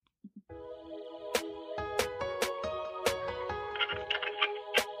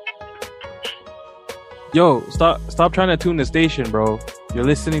Yo, stop trying to tune the station, bro. You're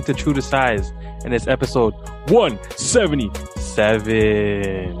listening to True to Size, and it's episode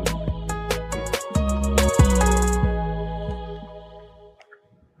 177.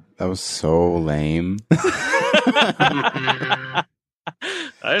 That was so lame. I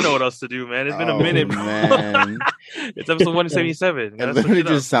didn't know what else to do, man. It's been a minute, bro. Man. It's episode 177. It literally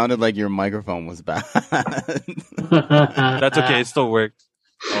just sounded like your microphone was bad. That's okay. It still worked.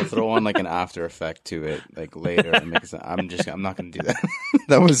 I'll throw on like an after effect to it like later. And make it sound, I'm not going to do that.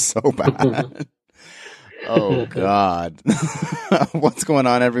 That was so bad. Oh, God. What's going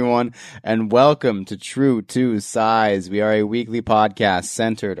on, everyone? And welcome to True to Size. We are a weekly podcast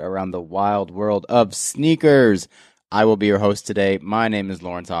centered around the wild world of sneakers. I will be your host today. My name is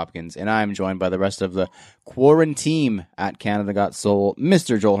Lawrence Hopkins, and I am joined by the rest of the quarantine at Canada Got Soul,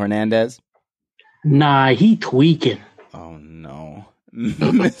 Mr. Joel Hernandez. Nah, he tweaking. Oh, no.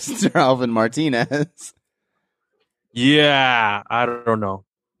 Mr. Alvin Martinez. Yeah, I don't know.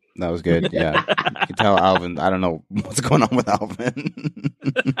 That was good. Yeah, you can tell Alvin. I don't know what's going on with Alvin.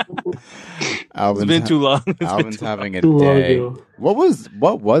 It's been too long. Alvin's having a day. What was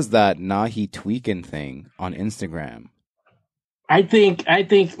that Nahi tweaking thing on Instagram? I think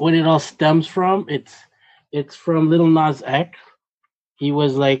what it all stems from, it's from Lil Nas X. He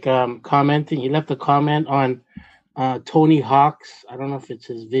was like commenting. He left a comment on Tony Hawk's. I don't know if it's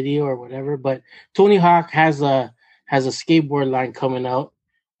his video or whatever, but Tony Hawk has a skateboard line coming out.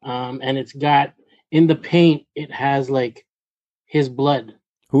 And it's got in the paint, it has like his blood.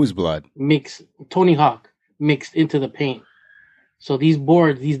 Whose blood? Tony Hawk mixed into the paint. So these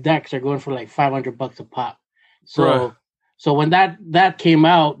decks are going for like $500 a pop. So when that came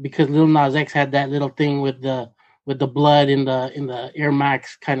out, because Lil Nas X had that little thing with the blood in the Air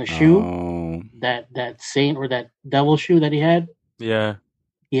Max kind of shoe, that saint or that devil shoe that he had. Yeah,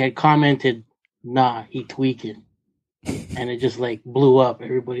 he had commented, "Nah, he tweaking." And it just like blew up.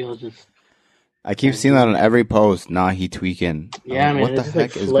 Everybody was just. I keep seeing that on every post. Nah, he tweaking. Yeah, man. What the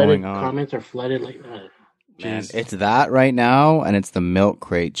heck is going on? Comments are flooded like that. Man, it's that right now, and it's the milk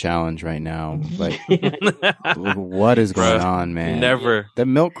crate challenge right now. Like, what is going on, man? Never. The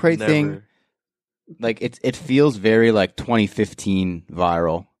milk crate thing. Like it feels very like 2015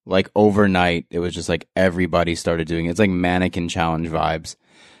 viral. Like overnight, it was just like everybody started doing it. It's like mannequin challenge vibes.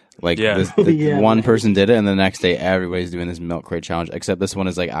 Like one person did it, and the next day everybody's doing this milk crate challenge. Except this one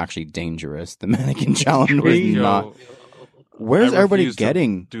is like actually dangerous. The mannequin challenge was not. Where's everybody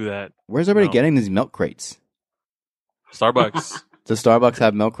getting these milk crates? Starbucks. Does Starbucks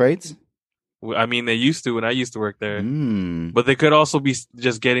have milk crates? I mean, they used to when I used to work there, but they could also be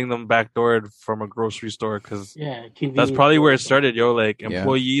just getting them backdoored from a grocery store because that's probably where it started. Yo, like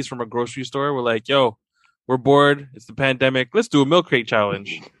employees from a grocery store were like, "Yo, we're bored. It's the pandemic. Let's do a milk crate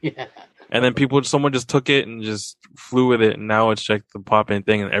challenge." Yeah. And then someone just took it and just flew with it, and now it's like the pop-in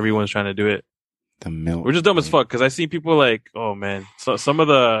thing, and everyone's trying to do it. The milk, we're just dumb as fuck because I see people like, oh man, so some of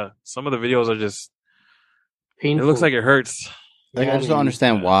the videos are just painful. It looks like it hurts. Like I just don't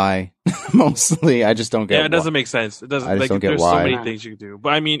understand why. Mostly, I just don't get. Yeah, it doesn't make sense. It doesn't. I just don't get there's why. So many things you can do,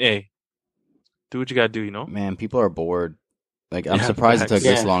 but I mean, hey, do what you gotta do. You know, man. People are bored. Like I'm surprised it took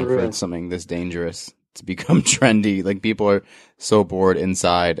this long for something this dangerous to become trendy. Like people are so bored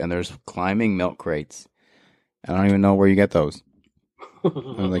inside, and there's climbing milk crates. I don't even know where you get those.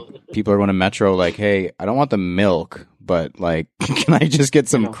 Like people are going to Metro. Like, hey, I don't want the milk, but like, can I just get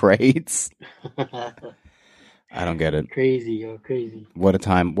some crates? I don't get it. Crazy. What a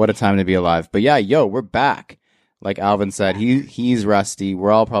time to be alive. But yeah, we're back. Like Alvin said, he's rusty.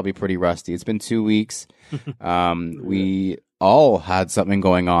 We're all probably pretty rusty. It's been 2 weeks. We all had something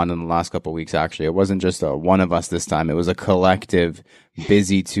going on in the last couple of weeks, actually. It wasn't just one of us this time. It was a collective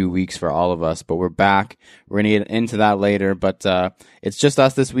busy 2 weeks for all of us. But we're back. We're going to get into that later. But it's just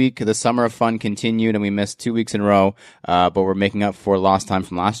us this week. The summer of fun continued, and we missed 2 weeks in a row. But we're making up for lost time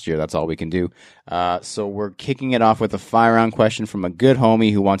from last year. That's all we can do. So we're kicking it off with a fire round question from a good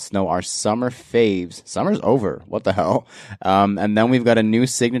homie who wants to know our summer faves. Summer's over. What the hell? And then we've got a new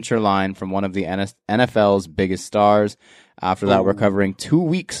signature line from one of the NFL's biggest stars. After that, we're covering 2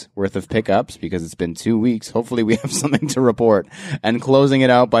 weeks worth of pickups because it's been 2 weeks. Hopefully we have something to report, and closing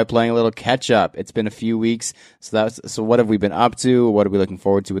it out by playing a little catch up. It's been a few weeks. So what have we been up to? What are we looking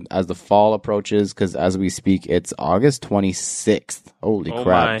forward to as the fall approaches? Cause as we speak, it's August 26th. Holy crap.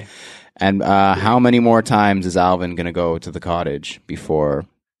 My. And, how many more times is Alvin going to go to the cottage before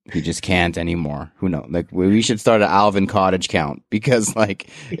he just can't anymore? Who knows? Like we should start an Alvin cottage count because like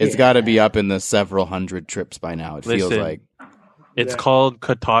it's got to be up in the several hundred trips by now. It feels like. It's called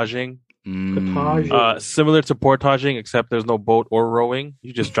cottaging. Cottage. Similar to portaging, except there's no boat or rowing.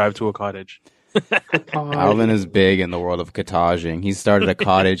 You just drive to a cottage. Alvin is big in the world of cottaging. He started a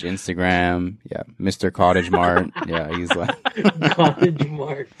cottage Instagram. Yeah, Mr. Cottage Mart. Yeah, he's like Cottage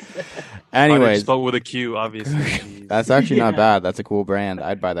Mart. Anyways, spelled with a Q, obviously. That's actually not bad. That's a cool brand.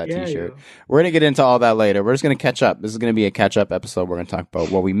 I'd buy that T-shirt. Yeah. We're gonna get into all that later. We're just gonna catch up. This is gonna be a catch-up episode. We're gonna talk about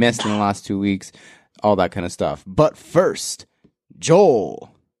what we missed in the last 2 weeks, all that kind of stuff. But first,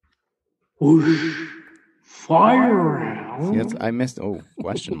 Joel. Fire round. See, I missed. Oh,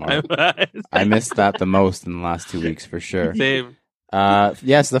 question mark. I missed that the most in the last 2 weeks for sure. Same.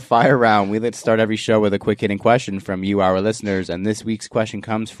 Yes, the fire round. We let's start every show with a quick hitting question from you, our listeners, and this week's question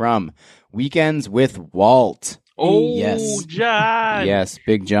comes from Weekends with Walt. Oh, yes, John. Yes,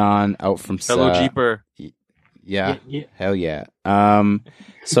 Big John out from fellow Jeeper. Yeah, hell yeah.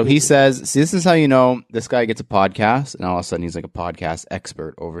 So he says, see, this is how you know this guy gets a podcast, and all of a sudden he's like a podcast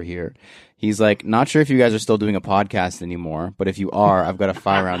expert over here. He's like, not sure if you guys are still doing a podcast anymore, but if you are, I've got a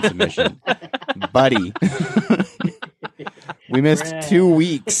fire round submission. Buddy. We missed 2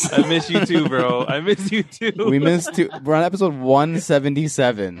 weeks. I miss you too, bro. I miss you too. We're on episode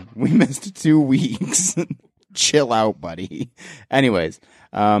 177. We missed 2 weeks. Chill out, buddy. Anyways,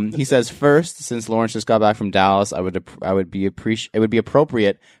 he says, first, since Lawrence just got back from Dallas, it would be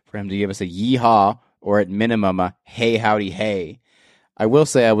appropriate for him to give us a yeehaw or at minimum a hey howdy hey. I will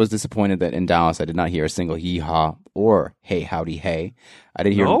say I was disappointed that in Dallas I did not hear a single yeehaw or hey howdy hey. I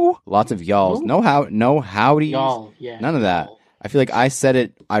did hear lots of y'alls. No howdy. Y'all, yeah. None of that. I feel like I said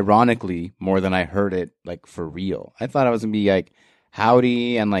it ironically more than I heard it like for real. I thought I was gonna be like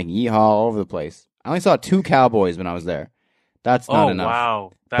howdy and like yeehaw all over the place. I only saw 2 cowboys when I was there. That's not enough. Oh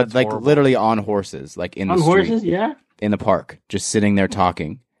wow, that's but like horrible. Literally on horses, like in the street, horses, yeah, in the park, just sitting there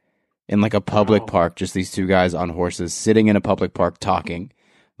talking. In like a public park, just these 2 guys on horses sitting in a public park talking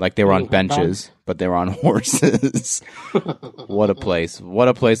like they were on benches, but they were on horses. What a place. What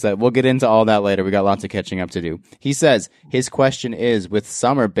a place that we'll get into all that later. We got lots of catching up to do. He says his question is, with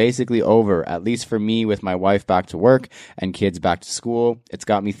summer basically over, at least for me with my wife back to work and kids back to school, it's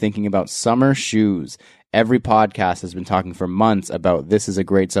got me thinking about summer shoes. Every podcast has been talking for months about this is a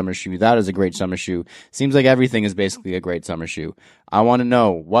great summer shoe, that is a great summer shoe. Seems like everything is basically a great summer shoe. I want to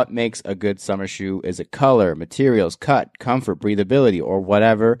know what makes a good summer shoe. Is it color, materials, cut, comfort, breathability, or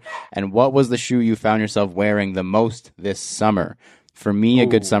whatever? And what was the shoe you found yourself wearing the most this summer? For me, a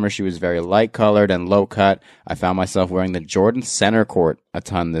good summer shoe is very light colored and low cut. I found myself wearing the Jordan Center Court a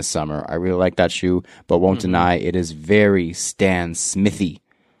ton this summer. I really like that shoe, but won't deny it is very Stan Smithy.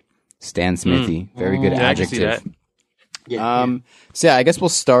 Stan Smithy. Very good adjective. So yeah, I guess we'll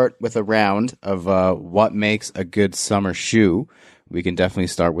start with a round of what makes a good summer shoe. We can definitely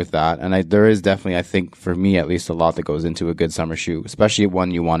start with that. And there is definitely, I think, for me at least, a lot that goes into a good summer shoe, especially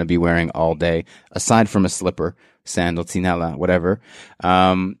one you want to be wearing all day, aside from a slipper, sandal, tinella, whatever.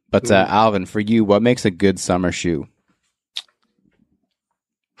 But Alvin, for you, what makes a good summer shoe?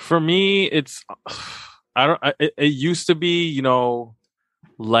 For me, it's it used to be,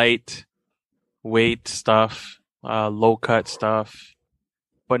 light weight stuff, low cut stuff,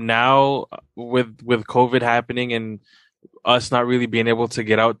 but now with COVID happening and us not really being able to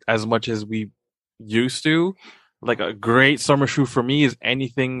get out as much as we used to, like a great summer shoe for me is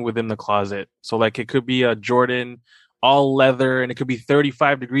anything within the closet. So like it could be a Jordan all leather and it could be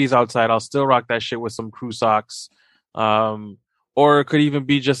 35 degrees outside. I'll still rock that shit with some crew socks. Or it could even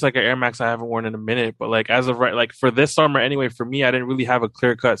be just like an Air Max I haven't worn in a minute. But like as of right, like for this summer anyway, for me, I didn't really have a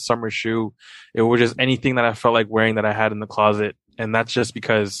clear-cut summer shoe. It was just anything that I felt like wearing that I had in the closet. And that's just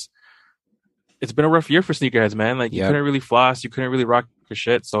because it's been a rough year for sneakerheads, man. Like you couldn't really floss, you couldn't really rock your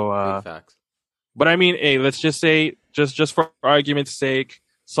shit. So, but I mean, hey, let's just say, just for argument's sake,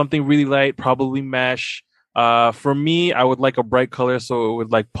 something really light, probably mesh. For me, I would like a bright color so it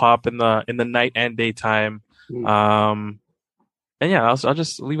would like pop in the night and daytime. And yeah, I'll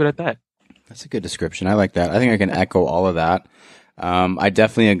just leave it at that. That's a good description. I like that. I think I can echo all of that. I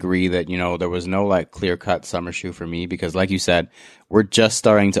definitely agree that, there was no like clear cut summer shoe for me because like you said, we're just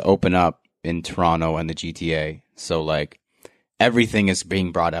starting to open up in Toronto and the GTA. So like everything is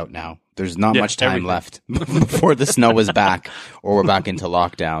being brought out now. There's not much time left before the snow is back or we're back into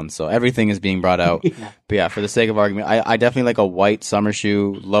lockdown. So everything is being brought out. But yeah, for the sake of argument, I definitely like a white summer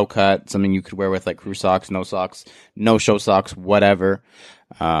shoe, low cut, something you could wear with like crew socks, no show socks, whatever.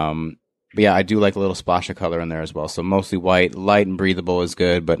 But yeah, I do like a little splash of color in there as well. So mostly white, light and breathable is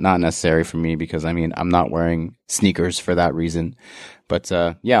good, but not necessary for me because I mean, I'm not wearing sneakers for that reason. But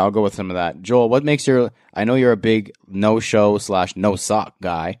yeah, I'll go with some of that. Joel, what makes I know you're a big no show / no sock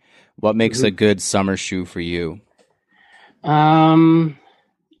guy. What makes a good summer shoe for you? Like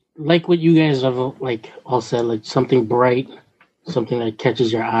what you guys have like all said, like something bright, something that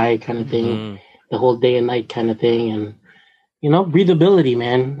catches your eye kind of thing, the whole day and night kind of thing. And, breathability,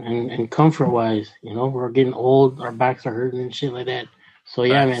 man, and comfort-wise, we're getting old, our backs are hurting and shit like that. So,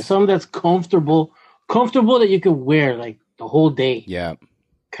 yeah, man, something that's comfortable that you could wear, like, the whole day. Yeah.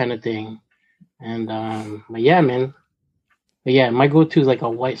 Kind of thing. And, but yeah, man. But yeah, my go-to is like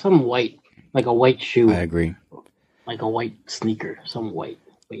like a white shoe. I agree. Like a white sneaker, some white.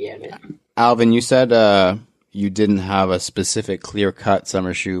 But yeah, man. Alvin, you said you didn't have a specific clear-cut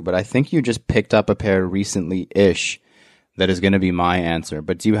summer shoe, but I think you just picked up a pair recently-ish that is going to be my answer.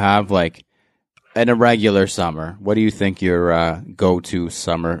 But do you have, like, an irregular summer? What do you think your go-to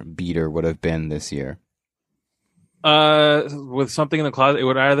summer beater would have been this year? With something in the closet, it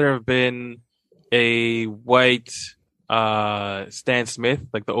would either have been a white Stan Smith,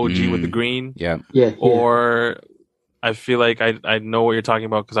 like the OG with the green. Yeah. Or I feel like I know what you're talking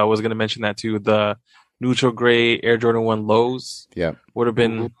about because I was going to mention that too. The neutral gray Air Jordan 1 lows. Yeah. Would have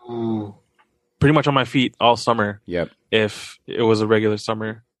been pretty much on my feet all summer. Yep. If it was a regular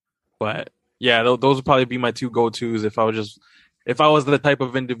summer. But yeah, those would probably be my two go-tos if I was the type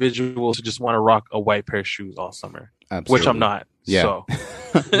of individual to just want to rock a white pair of shoes all summer. Absolutely. Which I'm not. Yeah. So.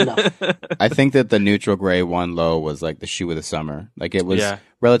 No. I think that the neutral gray 1 low was like the shoe of the summer. Like it was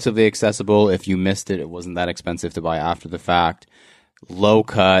relatively accessible. If you missed it, it wasn't that expensive to buy after the fact. Low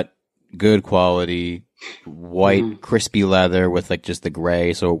cut, good quality, white crispy leather with like just the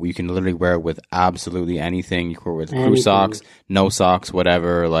gray. So you can literally wear it with absolutely anything. You can wear it with crew socks, no socks,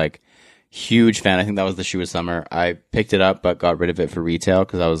 whatever. Like huge fan. I think that was the shoe of summer. I picked it up but got rid of it for retail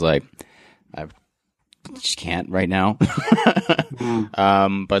because I was like, I just can't right now.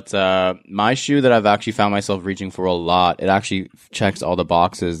 But my shoe that I've actually found myself reaching for a lot, it actually checks all the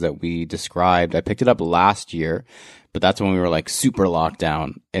boxes that we described. I picked it up last year, but that's when we were like super locked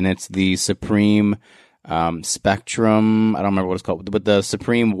down. And it's the Supreme Spectrum. I don't remember what it's called, but the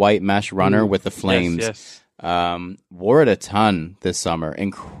Supreme white mesh runner with the flames. Yes. Wore it a ton this summer.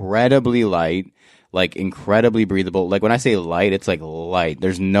 Incredibly light. Like incredibly breathable. Like when I say light, it's like light.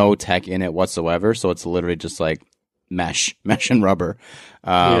 There's no tech in it whatsoever. So it's literally just like mesh and rubber.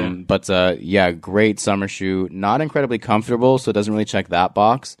 But great summer shoe. Not incredibly comfortable. So it doesn't really check that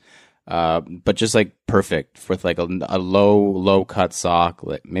box. But just like perfect with like a low cut sock.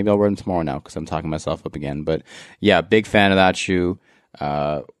 Like, maybe I'll wear them tomorrow now because I'm talking myself up again. But yeah, big fan of that shoe.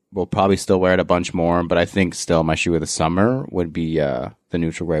 We'll probably still wear it a bunch more, but I think still my shoe of the summer would be the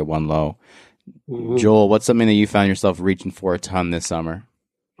neutral gray 1 low. Joel, what's something that you found yourself reaching for a ton this summer?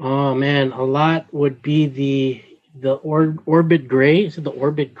 Oh man, a lot would be the Orbit Gray. Is it the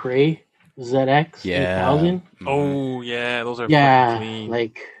Orbit Gray ZX 8000? Oh yeah, those are clean.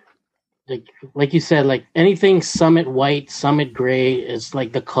 like you said, like anything Summit white, Summit gray is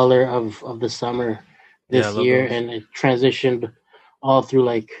like the color of the summer this year, and it transitioned all through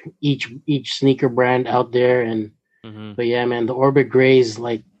like each sneaker brand out there. And but yeah, man, the Orbit Gray is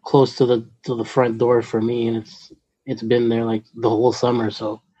like close to the front door for me, and it's been there like the whole summer.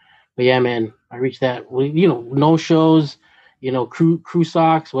 So, but yeah, man, I reached that. No shows, crew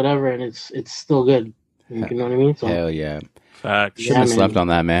socks, whatever, and it's still good. You know what I mean? So, hell yeah. Facts. Shouldn't have slept on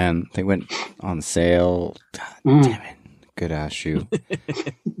that, man. They went on sale. God damn it. Good ass shoe.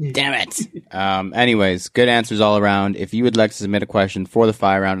 Damn it. Anyways, good answers all around. If you would like to submit a question for the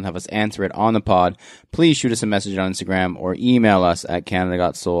fire round and have us answer it on the pod, please shoot us a message on Instagram or email us at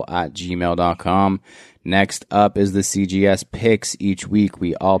canadagotsole@gmail.com. Next up is the CGS picks. Each week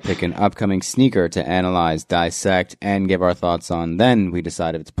we all pick an upcoming sneaker to analyze, dissect, and give our thoughts on. Then we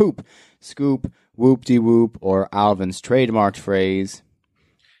decide if it's poop, scoop, whoop-de-whoop, or Alvin's trademarked phrase,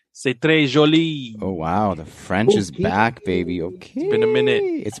 C'est très joli. Oh, wow. The French is back, baby. Okay. It's been a minute.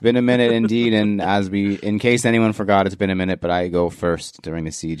 It's been a minute indeed. And in case anyone forgot, it's been a minute, but I go first during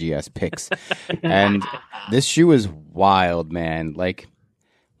the CGS picks. And this shoe is wild, man. Like,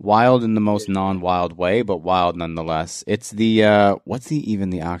 wild in the most non-wild way, but wild nonetheless. It's the, what's even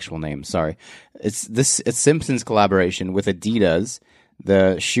the actual name? Sorry. It's Simpsons collaboration with Adidas.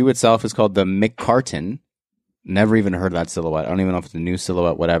 The shoe itself is called the McCartan. Never even heard of that silhouette. I don't even know if it's a new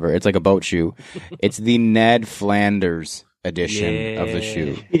silhouette, whatever. It's like a boat shoe. It's the Ned Flanders edition of the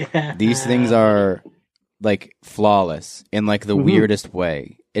shoe. Yeah. These things are like flawless in like the weirdest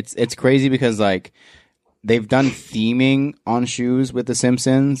way. It's crazy because like they've done theming on shoes with the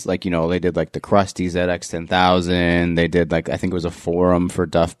Simpsons. Like, they did like the Krusty ZX 10,000. They did like, I think it was a forum for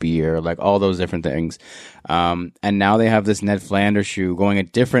Duff Beer, like all those different things. And now they have this Ned Flanders shoe going a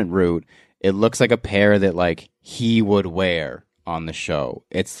different route. It looks like a pair that like he would wear on the show.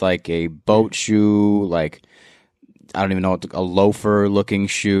 It's like a boat shoe, like I don't even know, a loafer looking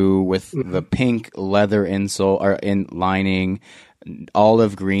shoe with the pink leather insole or in lining,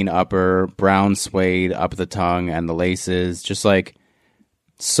 olive green upper, brown suede up the tongue and the laces. Just like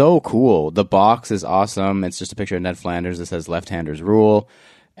so cool. The box is awesome. It's just a picture of Ned Flanders that says left-handers rule.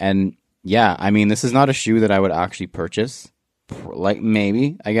 And yeah, I mean, this is not a shoe that I would actually purchase. Like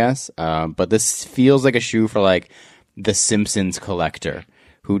maybe, I guess. But this feels like a shoe for like the Simpsons collector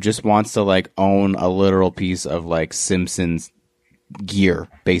who just wants to like own a literal piece of like Simpsons gear,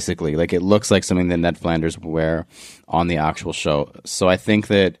 basically. Like it looks like something that Ned Flanders would wear on the actual show. So I think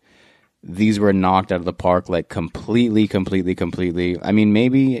that these were knocked out of the park, like completely. I mean,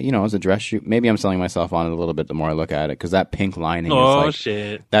 maybe, you know, as a dress shoe, maybe I'm selling myself on it a little bit the more I look at it, because that pink lining is like,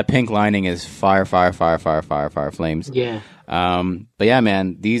 shit. That pink lining is fire flames. Yeah. But yeah,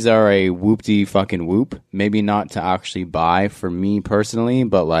 man, these are a whoop-de fucking whoop. Maybe not to actually buy for me personally,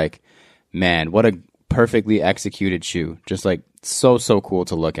 but like, man, what a perfectly executed shoe. Just like so cool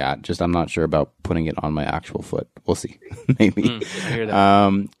to look at. Just I'm not sure about putting it on my actual foot. We'll see. Maybe. I hear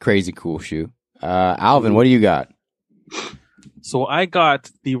that. Crazy cool shoe. Alvin, what do you got? So I got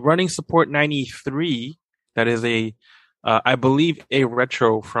the Running Support 93. That is I believe a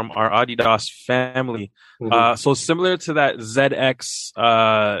retro from our Adidas family. So similar to that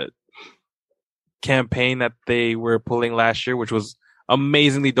ZX campaign that they were pulling last year, which was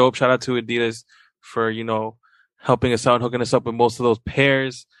amazingly dope. Shout out to Adidas for, you know, helping us out and hooking us up with most of those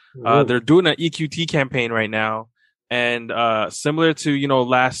pairs. They're doing an EQT campaign right now. And similar to, you know, the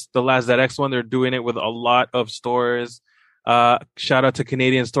last ZX one, they're doing it with a lot of stores. Shout out to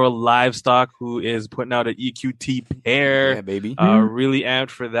Canadian store Livestock, who is putting out an EQT pair. Yeah, baby. Really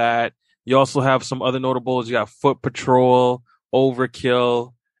amped for that. You also have some other notables. You got Foot Patrol,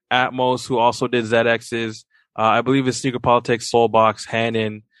 Overkill, Atmos, who also did ZXs. I believe it's Sneaker Politics, Soulbox,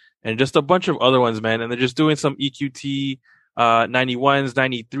 Hannon, and just a bunch of other ones, man. And they're just doing some EQT 91s,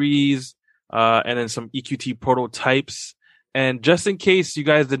 93s, and then some EQT prototypes. And just in case you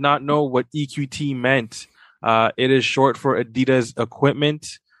guys did not know what EQT meant, it is short for Adidas Equipment.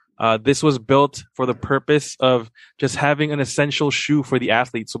 This was built for the purpose of just having an essential shoe for the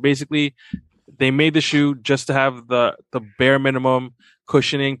athlete. So basically, they made the shoe just to have the bare minimum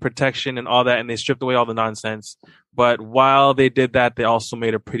cushioning, protection, and all that, and they stripped away all the nonsense. But while they did that, they also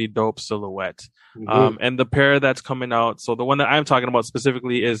made a pretty dope silhouette. And the pair that's coming out, so the one that I'm talking about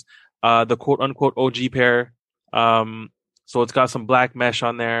specifically is the quote-unquote OG pair. So it's got some black mesh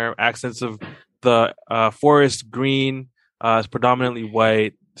on there, accents of the forest green. It's predominantly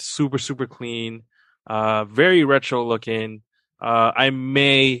white, super clean, very retro looking. I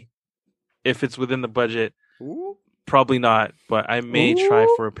may, if it's within the budget, probably not, but I may try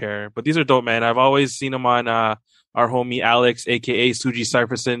for a pair. But these are dope, man. I've always seen them on our homie Alex, aka Suji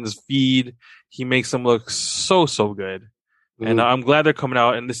Cypherson's feed. He makes them look so good. And I'm glad they're coming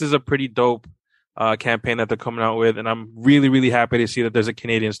out. And this is a pretty dope campaign that they're coming out with. And I'm really happy to see that there's a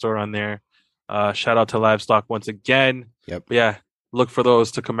Canadian store on there. Shout out to Livestock once again. Yep. But yeah, look for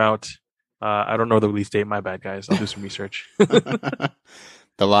those to come out. I don't know the release date. My bad, guys. I'll do some research. The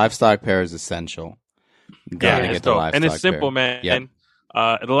Livestock pair is essential. Gotta get the Livestock and it's simple, pair. Man.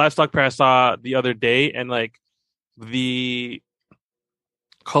 Yep. The Livestock pair I saw the other day, and like the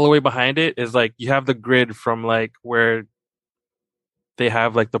colorway behind it is like you have the grid from like where they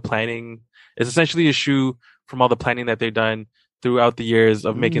have like the planning. It's essentially a shoe from all the planning that they've done throughout the years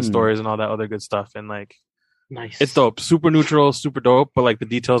of making stories and all that other good stuff. And like, nice. It's dope. Super neutral, super dope, but like the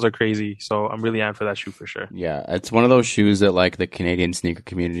details are crazy. So I'm really amped for that shoe for sure. Yeah, it's one of those shoes that like the Canadian sneaker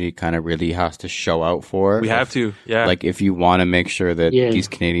community kind of really has to show out for. We have to, yeah. Like if you want to make sure that these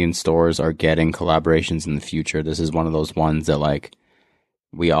Canadian stores are getting collaborations in the future, this is one of those ones that like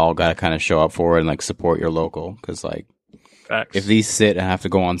we all got to kind of show up for and like support your local. Because like Facts. If these sit and have to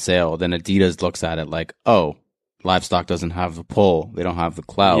go on sale, then Adidas looks at it like, oh, Livestock doesn't have the pull, they don't have the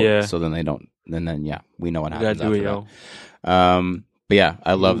clout, so then they don't. And then we know what happens after that. But yeah,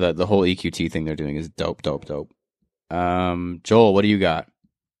 I love that the whole EQT thing they're doing is dope. Joel, what do you got?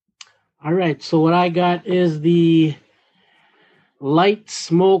 All right, so what I got is the light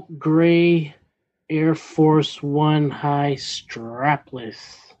smoke gray Air Force One high strapless.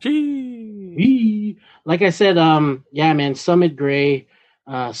 Gee. Like I said, yeah, man, Summit gray,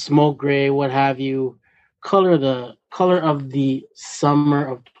 smoke gray, what have you. Color of the summer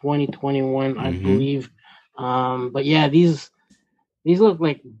of 2021, I believe. But yeah, these look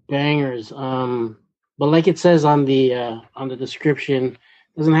like bangers. But like it says on the description,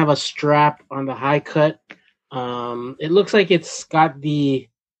 doesn't have a strap on the high cut. It looks like it's got the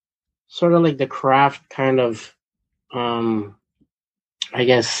sort of like the craft kind of I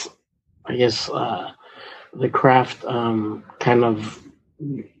guess craft kind of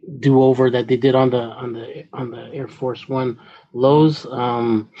do over that they did on the Air Force One lows.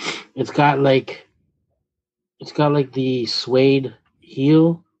 It's got like the suede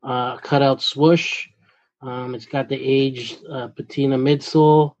heel, cutout swoosh. It's got the aged patina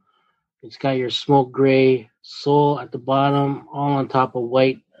midsole. It's got your smoke gray sole at the bottom, all on top of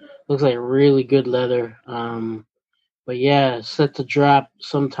white. Looks like really good leather. But yeah, set to drop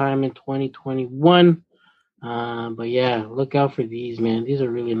sometime in 2021. But yeah, look out for these, man. These are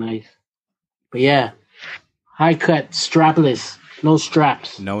really nice. But yeah, high cut, strapless, no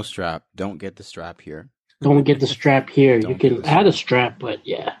straps. No strap. Don't get the strap here. Don't get the strap here. You can add a strap, but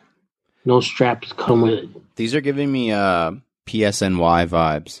yeah, no straps come with it. These are giving me PSNY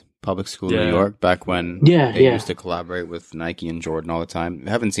vibes. Public School of New York, back when they used to collaborate with Nike and Jordan all the time. I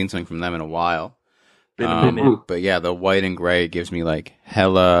haven't seen something from them in a while. But yeah, the white and gray gives me like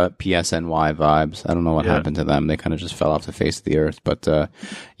hella PSNY vibes. I don't know what happened to them. They kind of just fell off the face of the earth. But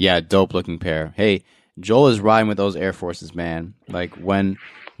yeah, dope looking pair. Hey, Joel is riding with those Air Forces, man. Like when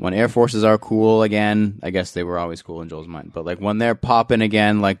Air Forces are cool again, I guess they were always cool in Joel's mind. But like when they're popping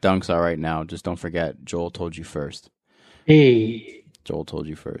again, like Dunks are right now, just don't forget, Joel told you first. Hey. Joel told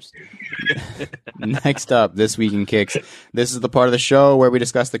you first. Next up, This Week in Kicks. This is the part of the show where we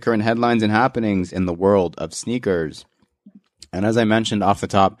discuss the current headlines and happenings in the world of sneakers. And as I mentioned off the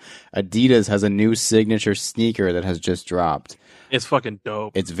top, Adidas has a new signature sneaker that has just dropped. It's fucking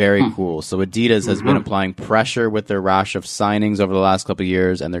dope. It's very cool. So Adidas has been applying pressure with their rash of signings over the last couple of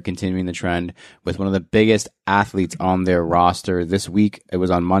years, and they're continuing the trend with one of the biggest athletes on their roster. This week, it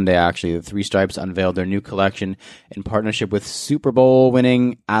was on Monday actually, the Three Stripes unveiled their new collection in partnership with Super Bowl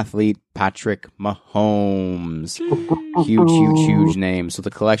winning athlete Patrick Mahomes. Huge name. So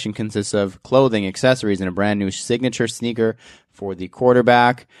the collection consists of clothing, accessories, and a brand new signature sneaker for the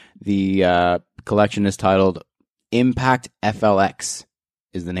quarterback. The collection is titled Impact FLX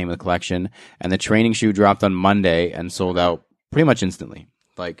is the name of the collection, and the training shoe dropped on Monday and sold out pretty much instantly,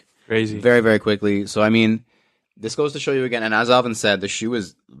 like crazy, very, very quickly. So I mean, this goes to show you again, and as Alvin said, the shoe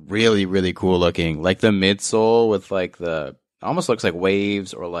is really, really cool looking. Like the midsole with like the almost looks like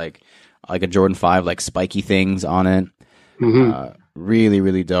waves or like a Jordan 5 like spiky things on it. Really,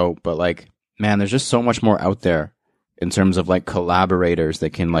 really dope. But like, man, there's just so much more out there in terms of like collaborators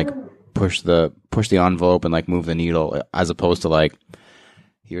that can like push the envelope and like move the needle, as opposed to like,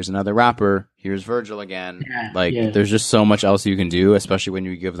 here's another rapper, here's Virgil again. There's just so much else you can do, especially when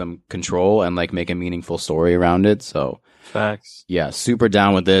you give them control and like make a meaningful story around it. So facts. Yeah, super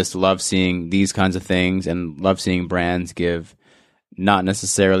down with this. Love seeing these kinds of things, and love seeing brands give not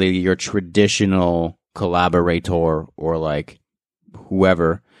necessarily your traditional collaborator or like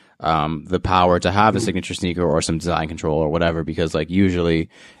whoever the power to have a signature sneaker or some design control or whatever, because like usually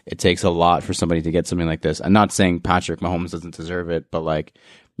it takes a lot for somebody to get something like this. I'm not saying Patrick Mahomes doesn't deserve it, but like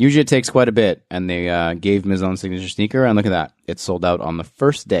usually it takes quite a bit, and they gave him his own signature sneaker, and look at that, it sold out on the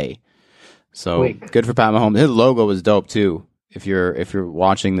first day. So good for Pat Mahomes. His logo is dope too. If you're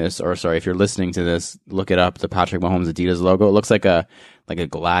watching this, or sorry, if you're listening to this, look it up. The Patrick Mahomes Adidas logo. It looks like a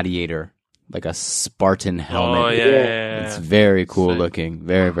gladiator, like a Spartan helmet. Oh, yeah. It's very cool looking.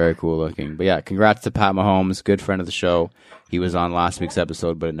 Very, very cool looking. But yeah, congrats to Pat Mahomes, good friend of the show. He was on last week's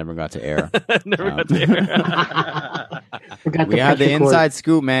episode, but it never got to air. We had the inside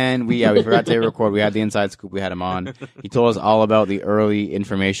scoop, man. We forgot to record. We had the inside scoop. We had him on. He told us all about the early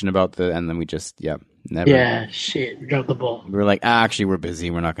information about and then we just, never. Yeah, shit, drop the ball. We were like, actually, we're busy.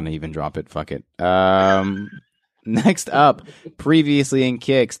 We're not going to even drop it. Fuck it. Next up, previously in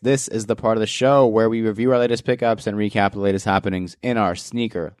Kicks, this is the part of the show where we review our latest pickups and recap the latest happenings in our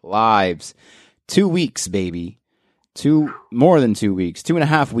sneaker lives. 2 weeks, baby. More than 2 weeks.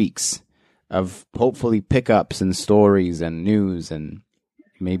 2.5 weeks of hopefully pickups and stories and news, and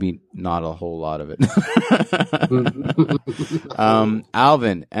maybe not a whole lot of it.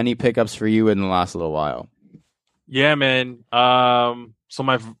 Alvin, any pickups for you in the last little while? Yeah, man. So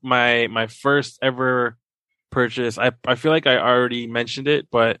my first ever purchase, I feel like I already mentioned it,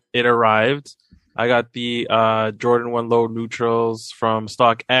 but it arrived. I got the Jordan 1 Low Neutrals from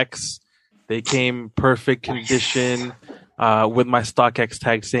StockX. They came perfect condition with my StockX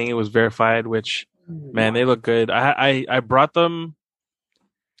tag saying it was verified, which, man, they look good. I brought them.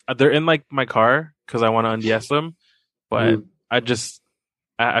 They're in like my car because I want to unds them, but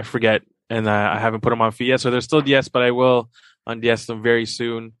I forget, and I haven't put them on feet yet. So they're still DS, but I will unds them very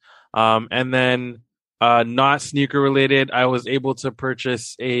soon. And then not sneaker related, I was able to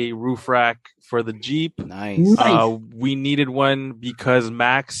purchase a roof rack for the Jeep. Nice. We needed one because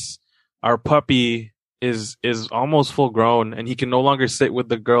Max, our puppy, is almost full grown, and he can no longer sit with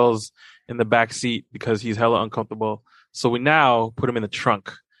the girls in the back seat because he's hella uncomfortable. So we now put him in the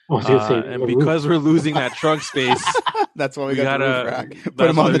trunk. And because we're losing that trunk space, that's why we got the roof rack. Put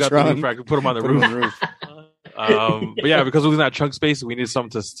him on the trunk. Put him on the roof. But yeah, because we're losing that trunk space, we need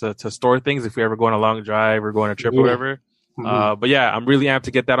something to store things if we ever go on a long drive or go on a trip or whatever. But yeah, I'm really amped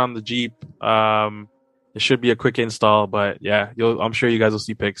to get that on the Jeep. It should be a quick install, but yeah, I'm sure you guys will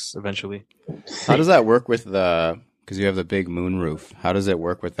see pics eventually. How does that work with because you have the big moon roof? How does it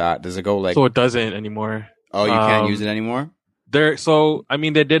work with that? Does it go like... So it doesn't anymore. Oh, you can't use it anymore? So I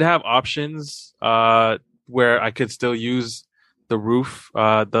mean, they did have options where I could still use the roof,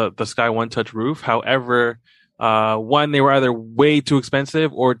 the Sky One Touch roof. However, one, they were either way too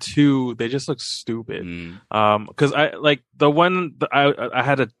expensive, or two, they just look stupid. Because I like the one I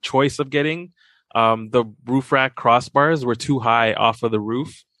had a choice of getting. The roof rack crossbars were too high off of the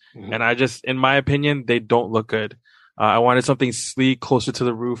roof, and I just, in my opinion, they don't look good. I wanted something sleek, closer to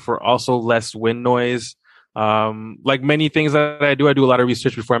the roof, for also less wind noise. Like many things that I do a lot of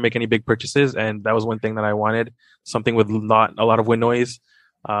research before I make any big purchases, and that was one thing that I wanted, something with not a lot of wind noise.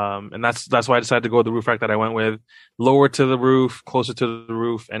 And that's why I decided to go with the roof rack that I went with, lower to the roof, closer to the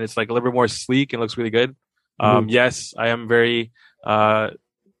roof, and it's like a little bit more sleek and looks really good. Yes, I am very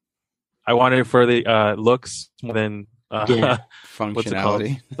I wanted it for the looks more than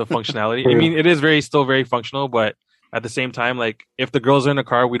functionality. The functionality. I mean, it is still very functional, but at the same time, like if the girls are in the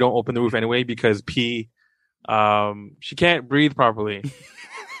car, we don't open the roof anyway because she can't breathe properly.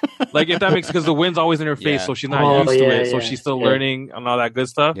 Like if that makes, because the wind's always in her face, so she's not used to it. So she's still learning and all that good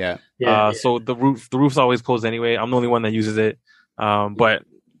stuff. So the roof's always closed anyway. I'm the only one that uses it. But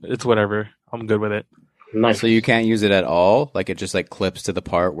it's whatever. I'm good with it. Nice. So you can't use it at all? Like it just like clips to the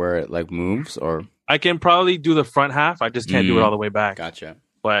part where it like moves, or? I can probably do the front half. I just can't do it all the way back. Gotcha.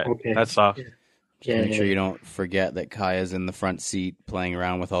 But that's soft. Make sure you don't forget that Kaya's in the front seat playing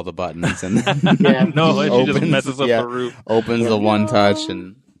around with all the buttons, and she just messes up the roof. Opens the one touch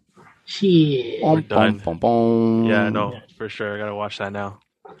and we're done. Yeah, no, for sure. I gotta watch that now.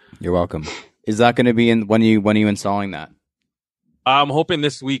 You're welcome. Is that going to be in when are you installing that? I'm hoping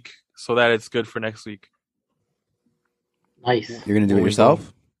this week so that it's good for next week. Nice. You're going to do it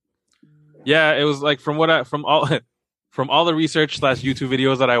yourself? Yeah, it was like from all the research / YouTube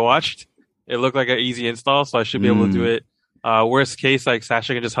videos that I watched, it looked like an easy install, so I should be able to do it. Worst case, like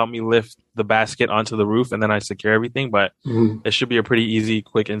Sasha can just help me lift the basket onto the roof, and then I secure everything. But it should be a pretty easy,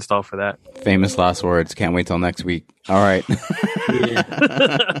 quick install for that. Famous last words. Can't wait till next week. All right.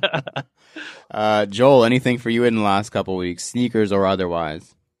 Joel, anything for you in the last couple of weeks, sneakers or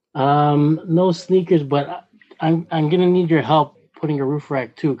otherwise? No sneakers, but I'm gonna need your help putting a roof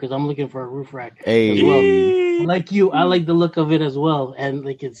rack too, because I'm looking for a roof rack as well. Like you, I like the look of it as well, and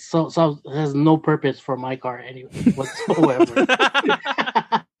like it's so it has no purpose for my car anyway whatsoever.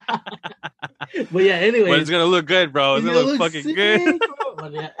 But yeah, anyway, but it's gonna look good, bro. It's gonna look fucking sick, good.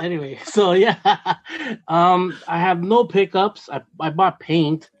 But yeah, anyway, so yeah, I have no pickups. I bought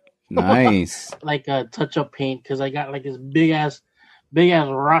paint. Nice, like a touch-up paint, because I got like this big ass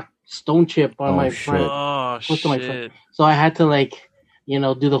rock stone chip on my front. Oh shit! My front. So I had to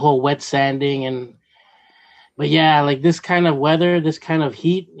do the whole wet sanding but yeah, like this kind of weather, this kind of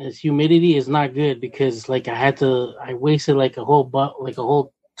heat, this humidity is not good, because like I wasted like a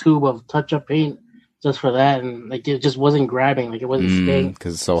whole tube of touch-up paint just for that, and like it just wasn't grabbing, like it wasn't staying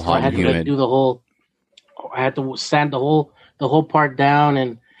because it's so hot and humid. I had to sand the whole part down,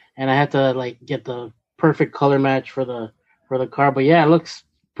 and I had to like get the perfect color match for the car. But yeah, it looks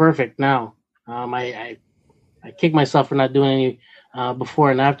perfect now. I kick myself for not doing any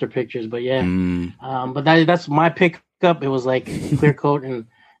before and after pictures, but yeah. But that's my pickup. It was like clear coat and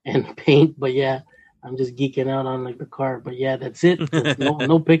paint, but yeah, I'm just geeking out on like the car. But yeah, that's it.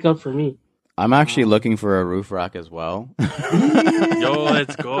 No pickup for me. I'm actually looking for a roof rack as well. Yo,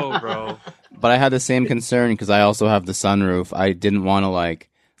 let's go, bro. But I had the same concern because I also have the sunroof. I didn't want to like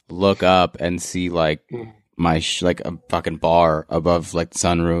look up and see like my like a fucking bar above like the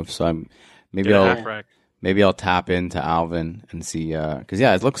sunroof. So maybe I'll tap into Alvin and see because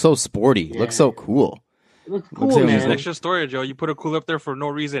it looks so sporty. It looks so cool. It looks cool, man. It's an extra storage, Joe. You put a cooler up there for no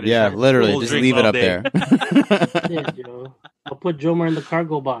reason. Yeah, literally, just leave it up there. Yeah, Joe. I'll put Jomer in the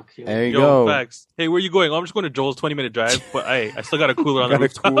cargo box. Yo. There you go. Facts. Hey, where are you going? Oh, I'm just going to Joel's 20-minute drive, but hey, I still got a cooler on the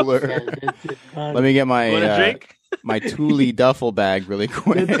rooftop. Let me get my my Thule duffel bag really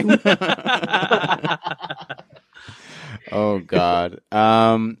quick. Oh God.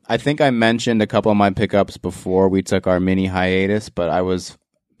 I think I mentioned a couple of my pickups before we took our mini hiatus, but I was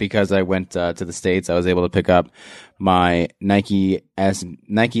because I went to the States, I was able to pick up my Nike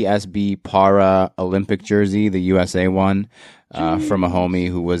SB Para Olympic jersey, the USA one, from a homie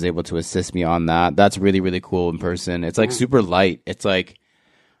who was able to assist me on that. That's really, really cool in person. It's like super light. It's like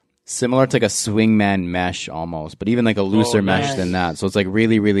similar to like a swingman mesh almost, but even like a looser mesh than that. So it's like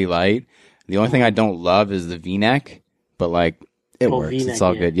really, really light. The only thing I don't love is the V-neck, but like it works. V-neck, it's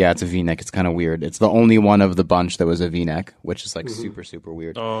all good. Yeah, it's a V-neck. It's kind of weird. It's the only one of the bunch that was a V-neck, which is like super, super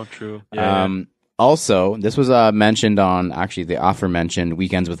weird. Oh, true. Yeah. Also, this was mentioned on actually the aforementioned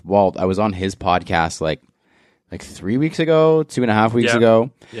Weekends with Walt. I was on his podcast like 3 weeks ago, 2.5 weeks ago.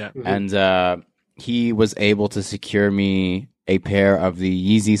 Yeah. And he was able to secure me a pair of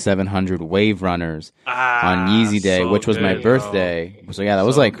the Yeezy 700 Wave Runners on Yeezy Day, which was my birthday. So yeah, that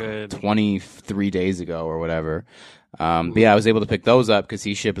was like 23 days ago or whatever. But yeah, I was able to pick those up because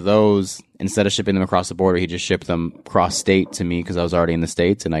he shipped those. Instead of shipping them across the border, he just shipped them cross state to me because I was already in the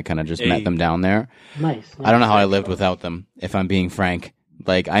States and I kind of just met them down there. Nice. I don't know how I lived without them, if I'm being frank.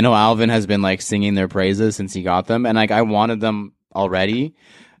 Like, I know Alvin has been like singing their praises since he got them, and like I wanted them already.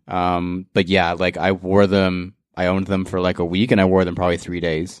 But yeah, like I owned them for like a week, and I wore them probably 3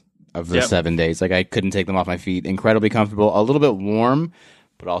 days of the 7 days. Like I couldn't take them off my feet. Incredibly comfortable, a little bit warm,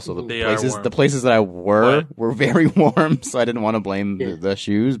 but also the places that I were very warm, so I didn't want to blame the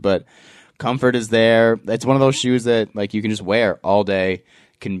shoes. But comfort is there. It's one of those shoes that like you can just wear all day.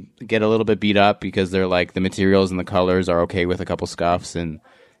 Can get a little bit beat up because they're like the materials and the colors are okay with a couple scuffs. And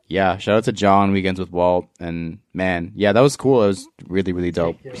yeah, shout out to John, Weekends with Walt. And man, yeah, that was cool. It was really, really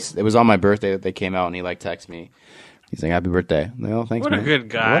dope. It was on my birthday that they came out and he like texted me. He's like, happy birthday. Like, oh, thanks, man. What a good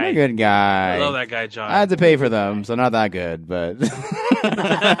guy. I love that guy, John. I had to pay for them, so not that good, but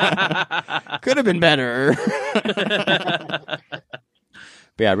could have been better.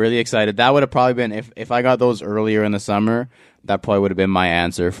 But yeah, really excited. That would have probably been, if I got those earlier in the summer, that probably would have been my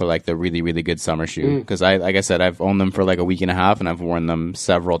answer for like the really, really good summer shoe. Because like I said, I've owned them for like a week and a half and I've worn them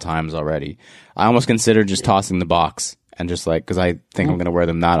several times already. I almost considered just tossing the box and just like, because I think I'm going to wear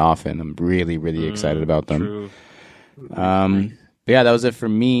them that often. I'm really, really excited about them. True. But yeah, that was it for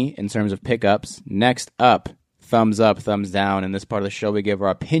me in terms of pickups. Next up, thumbs up, thumbs down. In this part of the show, we give our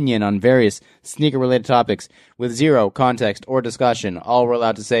opinion on various sneaker-related topics with zero context or discussion. All we're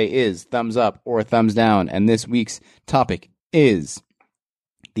allowed to say is thumbs up or thumbs down. And this week's topic is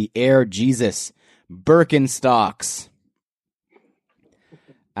the Air Jesus Birkenstocks.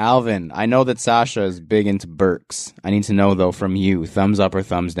 Alvin, I know that Sasha is big into Birks. I need to know, though, from you, thumbs up or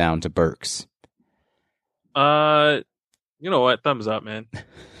thumbs down to Birks? You know what? Thumbs up, man.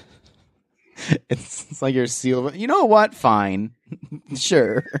 It's like your seal. You know what? Fine.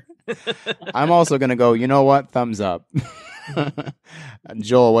 Sure. I'm also going to go, you know what? Thumbs up.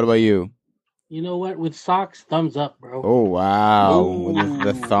 Joel, what about you? You know what? With socks, thumbs up, bro. Oh, wow. With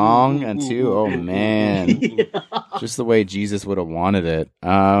the thong and too. Oh, man. Yeah. Just the way Jesus would have wanted it.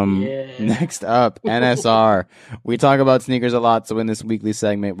 Next up, NSR. We talk about sneakers a lot, so in this weekly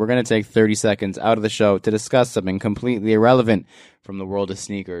segment, we're going to take 30 seconds out of the show to discuss something completely irrelevant from the world of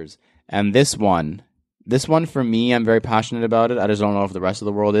sneakers. And this one for me, I'm very passionate about it. I just don't know if the rest of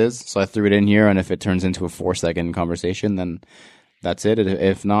the world is, so I threw it in here, and if it turns into a 4-second conversation, then that's it.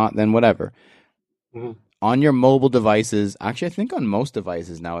 If not, then whatever. Mm-hmm. On your mobile devices, actually, I think on most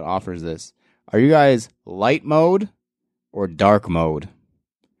devices now it offers this. Are you guys light mode or dark mode?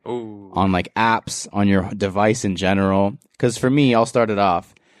 Ooh. On like apps, on your device in general? Because for me, I'll start it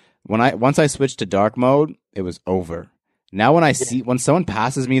off. Once I switched to dark mode, it was over. Now when when someone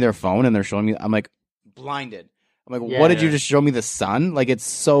passes me their phone and they're showing me, I'm like blinded. I'm like, what did you just show me, the sun? Like, it's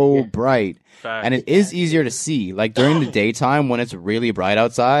so bright. Fact. And it is easier to see. Like, during the daytime, when it's really bright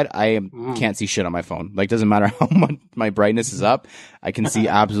outside, I can't see shit on my phone. Like, doesn't matter how much my brightness is up. I can see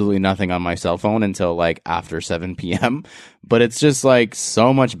absolutely nothing on my cell phone until, like, after 7 p.m. But it's just, like,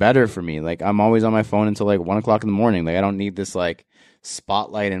 so much better for me. Like, I'm always on my phone until, like, 1 o'clock in the morning. Like, I don't need this, like,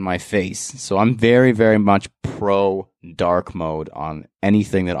 spotlight in my face. So I'm very, very much pro dark mode on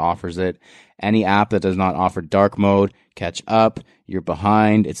anything that offers it. Any app that does not offer dark mode, catch up. You're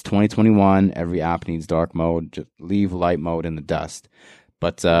behind. It's 2021. Every app needs dark mode. Just leave light mode in the dust.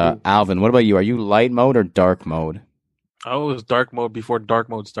 But Alvin, what about you? Are you light mode or dark mode? I was dark mode before dark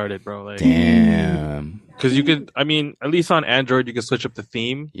mode started, bro. Like, damn. Because you could, I mean, at least on Android, you can switch up the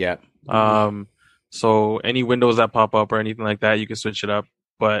theme. Yeah. So any windows that pop up or anything like that, you can switch it up.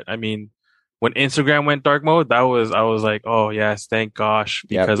 But I mean, when Instagram went dark mode, I was like, oh yes, thank gosh,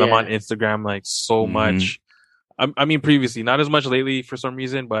 because I'm on Instagram like so much. I mean, previously, not as much lately for some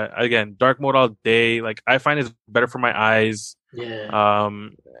reason, but again, dark mode all day. Like, I find it's better for my eyes. Yeah.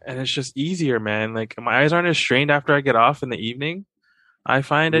 And it's just easier, man. Like, my eyes aren't as strained after I get off in the evening. I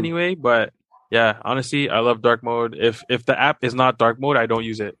find anyway. But yeah, honestly, I love dark mode. If the app is not dark mode, I don't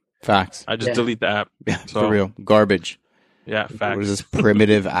use it. Facts. I just delete the app. Yeah, for real. Garbage. Yeah, facts. What is this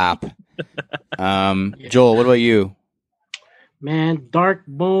primitive app? Joel, what about you? Man, dark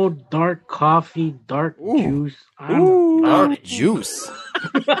mode, dark coffee, dark juice. Dark juice.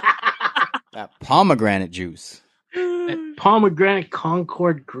 That pomegranate juice. That pomegranate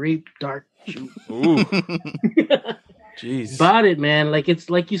Concord grape dark juice. Ooh. Jeez. About it, man. Like it's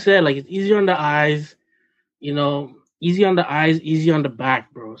like you said, like it's easier on the eyes, easy on the eyes, easy on the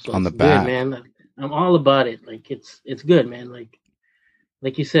back, bro. So on the good, back, man. I'm all about it. Like it's good, man.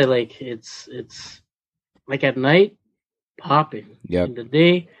 Like you said, like it's like at night, popping. Yep. In the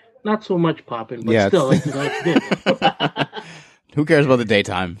day, not so much popping, but still, it's good. Who cares about the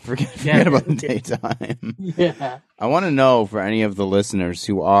daytime? Forget about the daytime. Yeah. I want to know for any of the listeners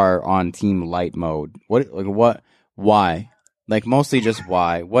who are on team light mode, why? Like mostly just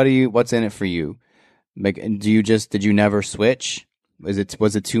why? What's in it for you? Like, did you never switch? Was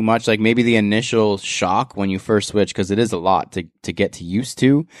it too much? Like maybe the initial shock when you first switched, because it is a lot to get used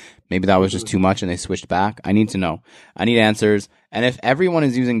to. Maybe that was just too much and they switched back. I need to know. I need answers. And if everyone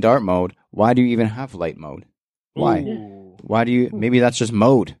is using dark mode, why do you even have light mode? Why? Ooh. Why do you? Maybe that's just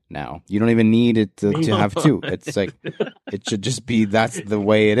mode now. You don't even need it to have two. It's like it should just be that's the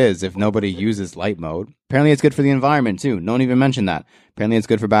way it is. If nobody uses light mode, apparently it's good for the environment too. No one even mentioned that. Apparently it's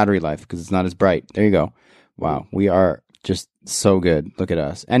good for battery life because it's not as bright. There you go. Wow, we are just so good. Look at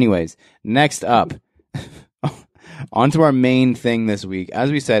us. Anyways, next up, on to our main thing this week. As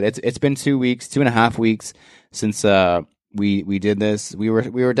we said, it's been 2.5 weeks since we did this. We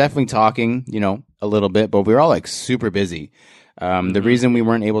were definitely talking, a little bit, but we were all like super busy. The reason we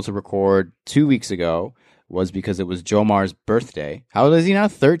weren't able to record 2 weeks ago was because it was Jomar's birthday. How old is he now?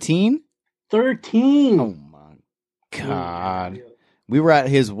 13? 13. Oh my God. We were at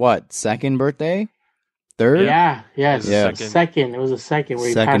his second birthday? Third? Yeah. Second. It was a second where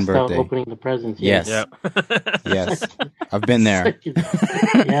he passed out opening the presents. Yes. Yep. Yes. I've been there.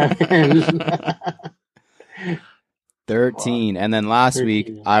 Yeah. 13. And then last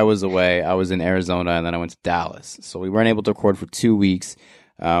week, I was away. I was in Arizona, and then I went to Dallas. So we weren't able to record for 2 weeks.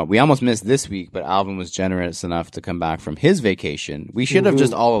 We almost missed this week, but Alvin was generous enough to come back from his vacation. We should have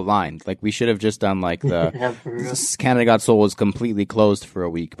just all aligned. Like, we should have just done, like, Canada Got Soul was completely closed for a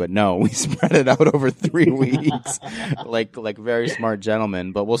week. But no, we spread it out over 3 weeks. like very smart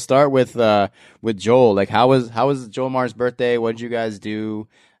gentlemen. But we'll start with Joel. Like, how was Jomar's birthday? What did you guys do?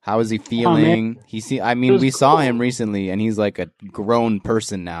 How is he feeling? We saw him recently, and he's like a grown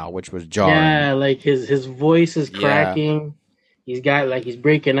person now, which was jarring. Yeah, like his voice is cracking. Yeah. He's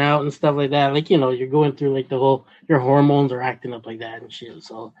breaking out and stuff like that. Like, you're going through like your hormones are acting up like that and shit.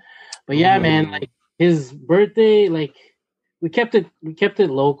 So, but yeah, man, like his birthday, like we kept it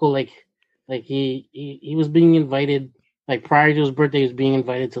local. Like he was being invited, like prior to his birthday, he was being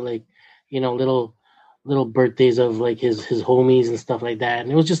invited to like, little birthdays of like his homies and stuff like that,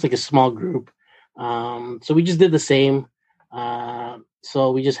 and it was just like a small group. So we just did the same.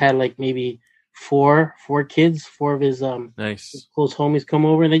 So we just had like maybe four kids, four of his nice close homies come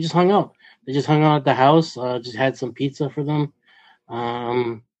over, and they just hung out. They just hung out at the house. Just had some pizza for them.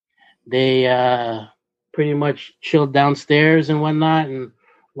 They pretty much chilled downstairs and whatnot, and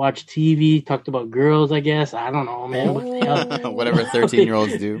watched TV. Talked about girls, I guess. I don't know, man. Whatever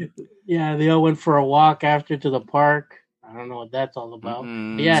 13-year-olds do. Yeah, they all went for a walk after to the park. I don't know what that's all about.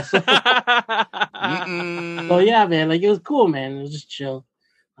 Yeah. So yeah, man, like it was cool, man. It was just chill.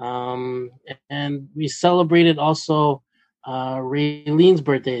 And we celebrated also Raylene's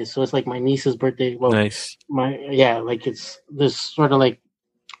birthday. So it's like my niece's birthday. Well, nice. Like it's this sort of like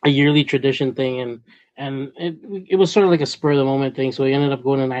a yearly tradition thing, and it was sort of like a spur of the moment thing. So we ended up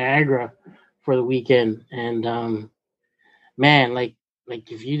going to Niagara for the weekend, and man, like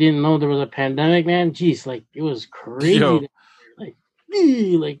if you didn't know there was a pandemic, man, geez, like it was crazy. Like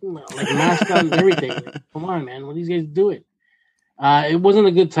mask on and everything. Like, come on, man, what are these guys doing? It wasn't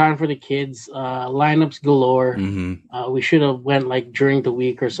a good time for the kids. Lineups galore. Mm-hmm. We should have went like during the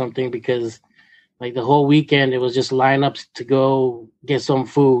week or something, because like the whole weekend it was just lineups to go get some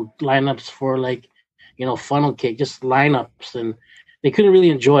food, lineups for like funnel cake, just lineups, and they couldn't really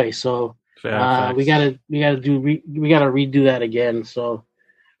enjoy. So we gotta redo that again. So,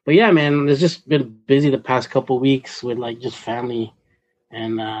 but yeah, man, it's just been busy the past couple weeks with like just family,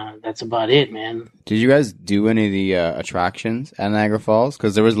 and that's about it, man. Did you guys do any of the attractions at Niagara Falls?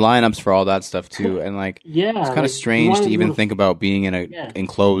 Because there was lineups for all that stuff too, and like it's kind of strange to even think about being in a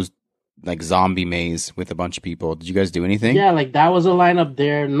enclosed like zombie maze with a bunch of people. Did you guys do anything? Yeah, like that was a lineup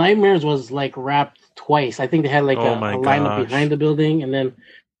there. Nightmares was like wrapped twice. I think they had like a lineup behind the building, and then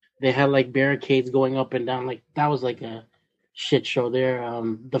they had like barricades going up and down. Like that was like a shit show there.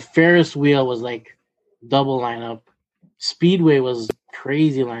 The Ferris wheel was like double lineup. Speedway was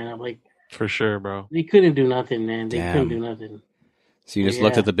crazy lineup. Like for sure, bro. They couldn't do nothing, man. They couldn't do nothing. So you just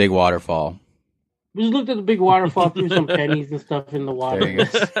looked at the big waterfall. We just looked at the big waterfall, threw some pennies and stuff in the water. You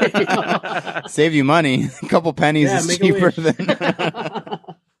Save you money. A couple pennies is cheaper than a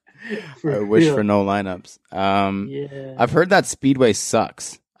wish for no lineups. I've heard that Speedway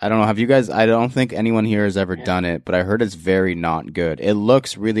sucks. I don't know. Have you guys? I don't think anyone here has ever done it, but I heard it's very not good. It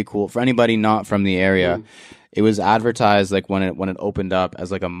looks really cool for anybody not from the area. It was advertised like when it opened up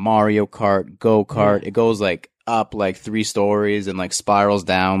as like a Mario Kart go-kart. It goes like up like 3 stories and like spirals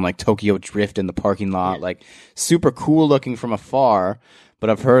down like Tokyo Drift in the parking lot. Like super cool looking from afar. But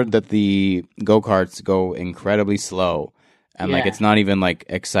I've heard that the go-karts go incredibly slow. And like it's not even like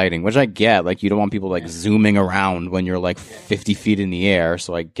exciting, which I get. Like you don't want people like zooming around when you're like 50 feet in the air.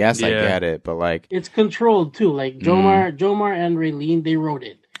 So I guess I get it. But like it's controlled too. Like Jomar and Raylene, they wrote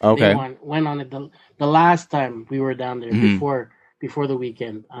it. Okay, they went on it the last time we were down there before the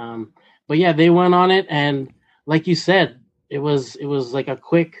weekend. But yeah, they went on it, and like you said, it was like a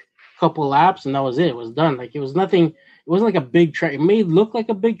quick couple laps, and that was it. It was done. Like it was nothing. It wasn't like a big track. It may look like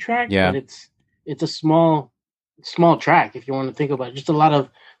a big track, but it's a small track if you want to think about it. Just a lot of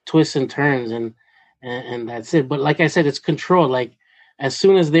twists and turns, and that's it. But like I said, it's controlled. Like as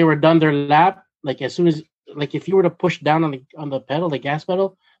soon as they were done their lap, like as soon as like if you were to push down on the pedal, the gas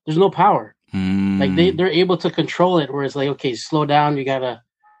pedal, there's no power. Like they're able to control it where it's like, okay, slow down, you gotta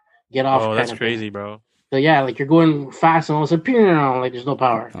get off. Oh, that's crazy, bro. So yeah, like you're going fast and all of a sudden, like there's no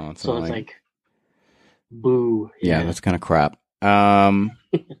power. Oh, so it's like, boo. Yeah, that's kind of crap.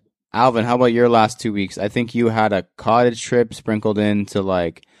 Alvin, how about your last 2 weeks? I think you had a cottage trip sprinkled into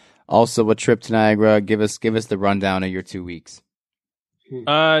like also a trip to Niagara. Give us the rundown of your 2 weeks.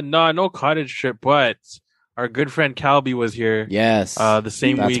 No cottage trip, but our good friend Calby was here. Yes. The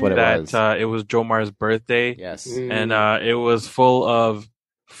same week that it was Jomar's birthday. Yes. And it was full of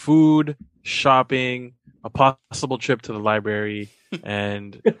food, shopping, a possible trip to the library,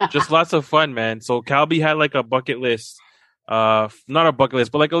 and just lots of fun, man. So Calby had like a bucket list. Not a bucket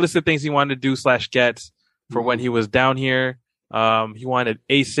list, but like a list of things he wanted to do / get for when he was down here. He wanted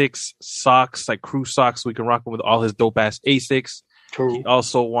Asics socks, like crew socks, so we can rock them with all his dope ass Asics. True. He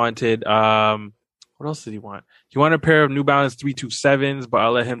also wanted what else did he want? He wanted a pair of New Balance 327s, but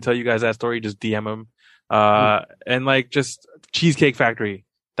I'll let him tell you guys that story. Just DM him. And like just Cheesecake Factory.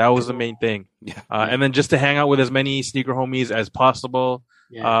 That was the main thing. Yeah. And then just to hang out with as many sneaker homies as possible.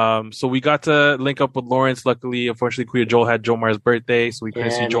 Yeah. So we got to link up with Lawrence. Luckily, unfortunately, Kuya Joel had Jomar's birthday, so we couldn't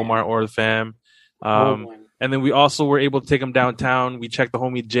see Jomar or the fam. And then we also were able to take him downtown. We checked the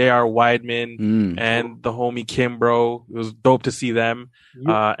homie J.R. Weidman and the homie Kim, bro. It was dope to see them.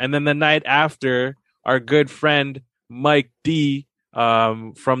 And then the night after, our good friend Mike D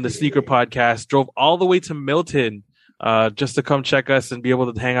from the Sneaker Podcast drove all the way to Milton just to come check us and be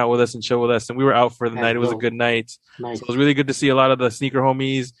able to hang out with us and chill with us. And we were out for the night. It was a good night. Nice. So it was really good to see a lot of the sneaker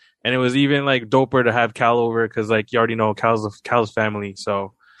homies. And it was even like doper to have Cal over because like you already know Cal's family.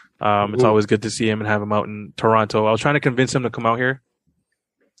 So it's always good to see him and have him out in Toronto. I was trying to convince him to come out here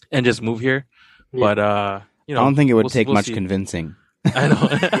and just move here. But you know, I don't think it would take much convincing. I know.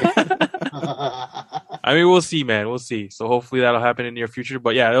 I mean, we'll see, man. We'll see. So hopefully that'll happen in the near future.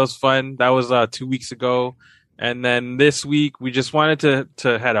 But yeah, it was fun. That was 2 weeks ago. And then this week, we just wanted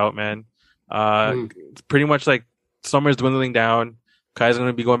to head out, man. Pretty much like summer's dwindling down. Kai's going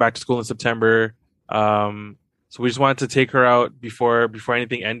to be going back to school in September. So we just wanted to take her out before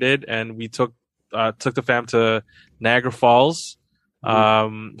anything ended. And we took the fam to Niagara Falls.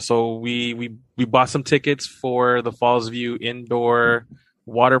 So we bought some tickets for the Falls View indoor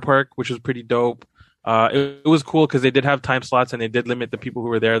water park, which was pretty dope. It was cool because they did have time slots and they did limit the people who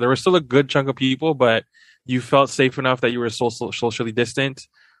were there. There was still a good chunk of people, but you felt safe enough that you were socially distant,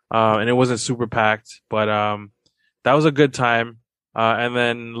 and it wasn't super packed. But that was a good time. And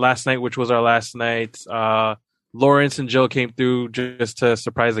then last night, which was our last night, Lawrence and Jill came through just to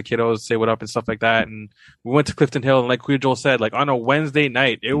surprise the kiddos, say what up and stuff like that. And we went to Clifton Hill, and like Kuya Joel said, like on a Wednesday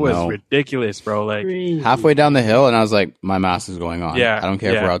night, it was ridiculous, bro. Like halfway down the hill, and I was like, my mask is going on. Yeah, I don't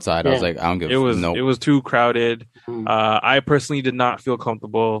care if we're outside. I was like, I don't give. It was too crowded. I personally did not feel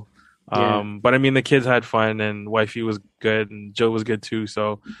comfortable. But I mean, the kids had fun, and wifey was good, and Jill was good too.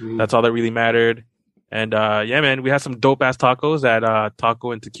 So that's all that really mattered. And yeah, man, we had some dope ass tacos at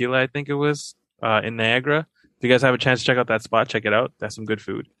Taco and Tequila, I think it was, in Niagara. If you guys have a chance to check out that spot, check it out. That's some good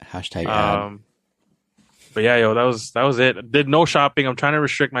food. Hashtag ad. But yeah, yo, that was it. Did no shopping. I'm trying to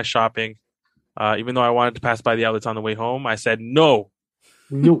restrict my shopping. Even though I wanted to pass by the outlets on the way home, I said no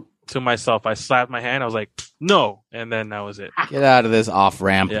to myself. I slapped my hand. I was like, no. And then that was it. Get out of this off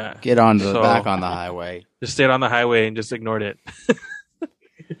ramp. Yeah. Get back on the highway. Just stayed on the highway and just ignored it.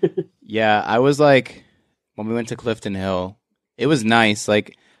 Yeah, I was like, when we went to Clifton Hill, it was nice.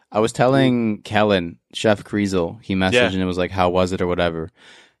 Like, I was telling Kellen, Chef Kriesel, he messaged and it was like, how was it or whatever.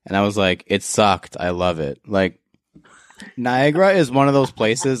 And I was like, it sucked. I love it. Like, Niagara is one of those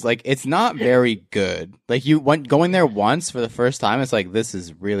places, like, it's not very good. Like, going there once for the first time, it's like, this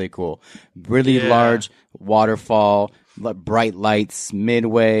is really cool. Really large waterfall, bright lights,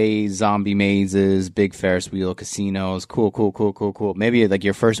 midway, zombie mazes, big Ferris wheel, casinos. Cool. Maybe like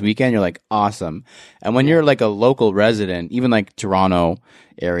your first weekend, you're like, awesome. And when you're like a local resident, even like Toronto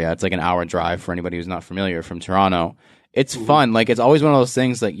area, it's like an hour drive for anybody who's not familiar from Toronto. It's fun. Like, it's always one of those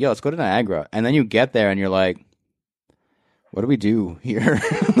things like, yo, let's go to Niagara. And then you get there and you're like, what do we do here?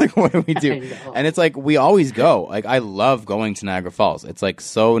 Like, what do we do? And it's like, we always go. Like, I love going to Niagara Falls. It's like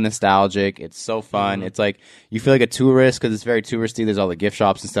so nostalgic. It's so fun. It's like, you feel like a tourist because it's very touristy. There's all the gift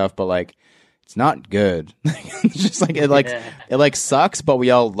shops and stuff, but like, it's not good. It's just like, it sucks, but we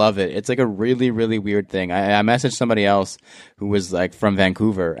all love it. It's like a really, really weird thing. I messaged somebody else who was like from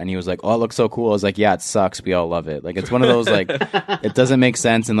Vancouver and he was like, oh, it looks so cool. I was like, yeah, it sucks. We all love it. Like, it's one of those, like, it doesn't make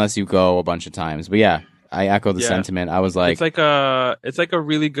sense unless you go a bunch of times. But yeah. I echo the sentiment. I was like, it's like a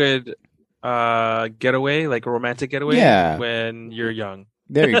really good getaway, like a romantic getaway. Yeah. When you're young.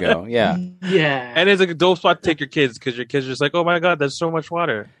 There you go. Yeah. Yeah. And it's like a dope spot to take your kids because your kids are just like, oh my god, there's so much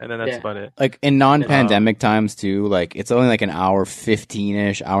water, and then that's about it. Like in non-pandemic times too. Like it's only like an hour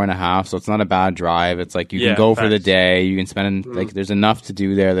 15-ish, hour and a half, so it's not a bad drive. It's like you can go for the day. You can spend like there's enough to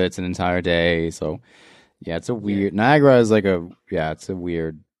do there that it's an entire day. So yeah, it's a weird. Niagara is like it's a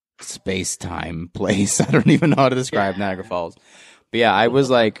weird space-time place. I don't even know how to describe Niagara Falls. But yeah, I was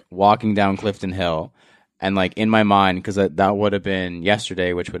like walking down Clifton Hill and like in my mind, because that would have been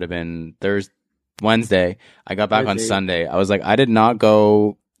yesterday, which would have been Wednesday. I got back on Sunday. I was like, I did not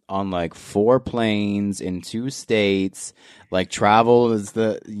go on like 4 planes in 2 states, like travel as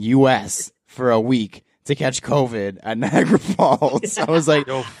the US for a week to catch COVID at Niagara Falls. I was like,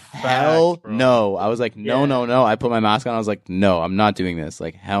 hell no. I was like, no. I put my mask on. I was like, no, I'm not doing this.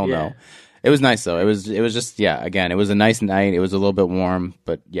 Like, hell no. It was nice though. It was just, again, it was a nice night. It was a little bit warm,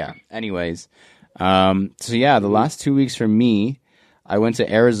 but yeah. Anyways. So yeah, the last 2 weeks for me, I went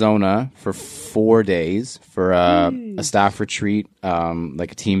to Arizona for 4 days for a staff retreat,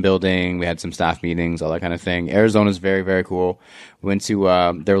 like a team building. We had some staff meetings, all that kind of thing. Arizona's very, very cool. We went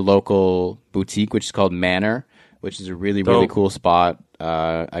to their local boutique, which is called Manor, which is a really, really cool spot.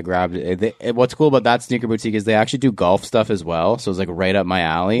 I grabbed it. What's cool about that sneaker boutique is they actually do golf stuff as well. So it's like right up my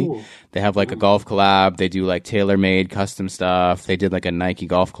alley. Ooh. They have like a golf collab. They do like tailor-made custom stuff. They did like a Nike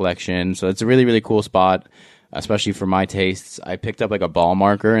golf collection. So it's a really, really cool spot, especially for my tastes. I picked up like a ball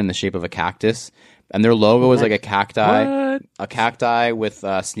marker in the shape of a cactus. And their logo is like a cacti with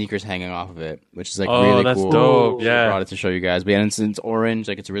sneakers hanging off of it, which is like really that's cool. Dope. Yeah, I brought it to show you guys. But yeah, it's orange,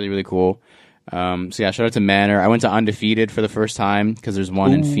 like it's really, really cool. So yeah, shout out to Manor. I went to Undefeated for the first time because there's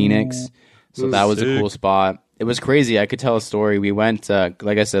one in Phoenix, so that was a cool spot. It was crazy. I could tell a story. We went,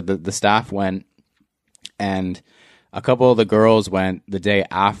 like I said, the staff went, and a couple of the girls went the day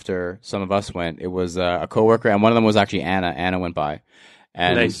after some of us went. It was a coworker, and one of them was actually Anna. Anna went by.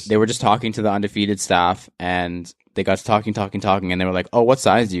 And they were just talking to the Undefeated staff, and they got to talking, and they were like, oh, what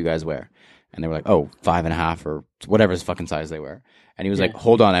size do you guys wear? And they were like, oh, 5.5 or whatever fucking size they wear. And he was like,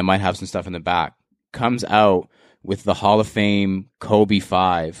 hold on, I might have some stuff in the back. Comes out with the Hall of Fame Kobe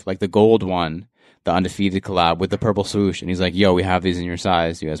 5, like the gold one, the Undefeated collab with the purple swoosh. And he's like, yo, we have these in your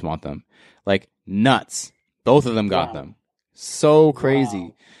size. Do you guys want them? Like, nuts. Both of them got them. So crazy.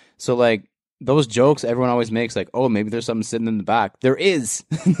 Wow. So, like, those jokes everyone always makes, like, oh, maybe there's something sitting in the back. There is.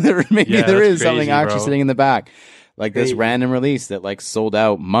 There is crazy, something actually sitting in the back. Like this random release that like sold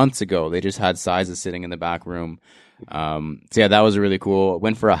out months ago. They just had sizes sitting in the back room. So yeah, that was really cool.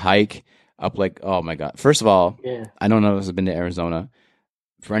 Went for a hike up like, oh my God. First of all, I don't know if I've been to Arizona.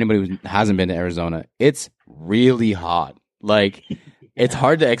 For anybody who hasn't been to Arizona, it's really hot. Like it's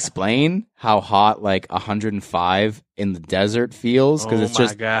hard to explain how hot like 105 in the desert feels because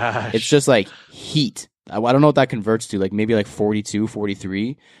it's just like heat. I don't know what that converts to, like maybe like 42,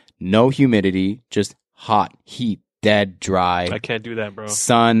 43. No humidity, just hot, heat, dead, dry. I can't do that, bro.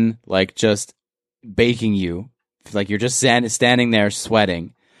 Sun, like just baking you. Like you're just standing there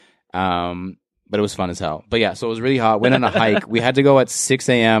sweating. But but it was fun as hell. But yeah, so it was really hot. Went on a hike. We had to go at 6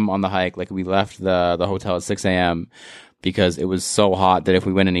 a.m. on the hike. Like we left the hotel at 6 a.m. because it was so hot that if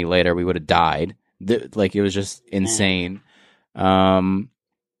we went any later, we would have died. Like it was just insane.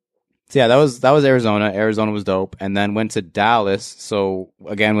 So yeah, that was Arizona. Arizona was dope. And then went to Dallas. So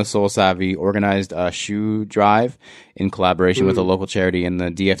again, with Soul Savvy, organized a shoe drive in collaboration with a local charity in the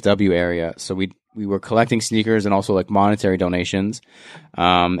DFW area. So we were collecting sneakers and also like monetary donations.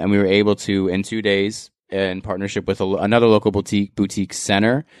 And we were able to, in 2 days, in partnership with another local boutique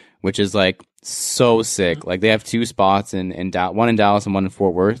center, which is like so sick. Like they have 2 spots one in Dallas and one in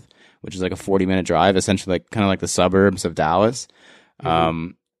Fort Worth, which is like a 40-minute drive, essentially like kind of like the suburbs of Dallas.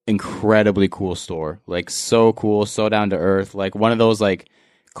 Incredibly cool store, like so cool, so down to earth, like one of those like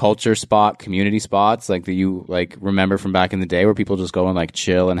culture spot, community spots like that you like remember from back in the day where people just go and like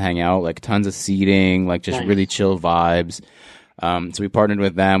chill and hang out, like tons of seating, like just really chill vibes. So we partnered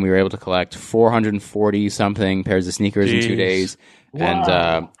with them. We were able to collect 440 something pairs of sneakers in 2 days. Wow. And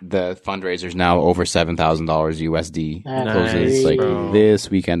the fundraiser's now over $7,000 USD. Closes like this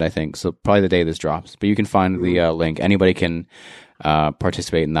weekend, I think. So probably the day this drops. But you can find the link. Anybody can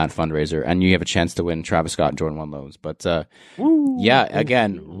participate in that fundraiser, and you have a chance to win Travis Scott and Jordan 1 lows. But yeah,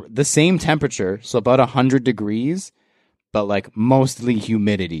 again, the same temperature, so about 100 degrees, but like mostly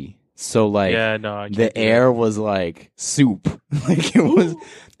humidity. So like the air was like soup. Like it was,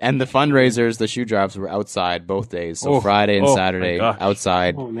 and the fundraisers, the shoe drops were outside both days. So Friday and Saturday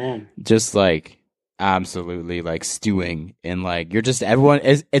outside. Oh man. Just like absolutely like stewing in like you're just everyone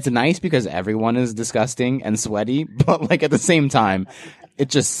is. It's nice because everyone is disgusting and sweaty, but like at the same time it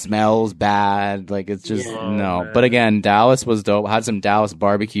just smells bad. Like it's just no. Man. But again, Dallas was dope. I had some Dallas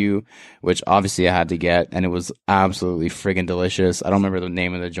barbecue, which obviously I had to get, and it was absolutely friggin' delicious. I don't remember the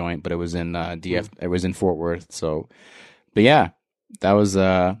name of the joint, but it was in it was in Fort Worth. So, but yeah, that was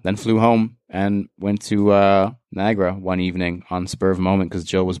then flew home and went to Niagara one evening on spur of a moment because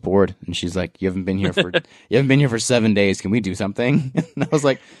Jill was bored, and she's like, you haven't been here for 7 days. Can we do something? And I was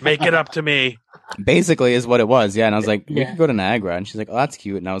like, make it up to me. Basically is what it was. Yeah. And I was like, we could go to Niagara. And she's like, oh, that's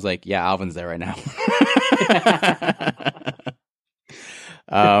cute. And I was like, yeah, Alvin's there right now.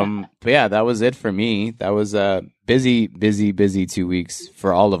 But yeah, that was it for me. That was a busy 2 weeks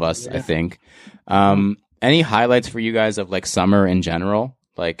for all of us, I think. Any highlights for you guys of like summer in general?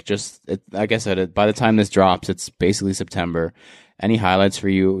 Like just, like I said, by the time this drops, it's basically September. Any highlights for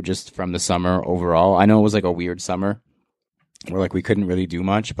you just from the summer overall? I know it was like a weird summer where like we couldn't really do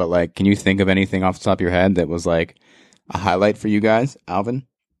much, but like, can you think of anything off the top of your head that was like a highlight for you guys, Alvin?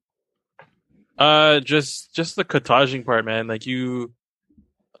 Just the cottaging part, man. Like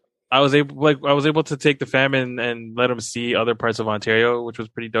I was able to take the fam and let them see other parts of Ontario, which was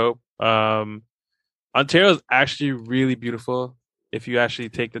pretty dope. Ontario is actually really beautiful if you actually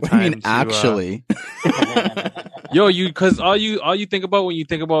take the time. What do you mean, actually? Because all you think about when you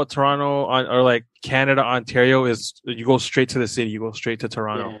think about Toronto or like Canada, Ontario is you go straight to the city. You go straight to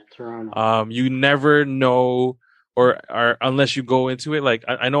Toronto. Yeah, Toronto. You never know, or unless you go into it. Like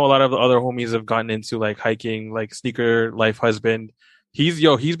I know a lot of the other homies have gotten into like hiking, like Sneaker Life Husband.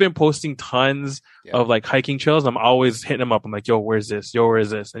 He's been posting tons of like hiking trails. I'm always hitting him up. I'm like, yo, where's this? Yo, where is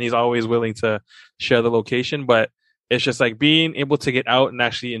this? And he's always willing to share the location. But it's just like being able to get out and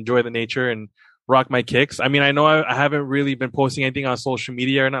actually enjoy the nature and rock my kicks. I mean, I know I haven't really been posting anything on social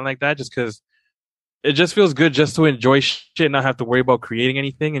media or nothing like that, just because it just feels good just to enjoy shit and not have to worry about creating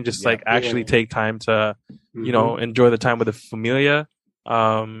anything and just like actually take time to, you know, enjoy the time with the familia.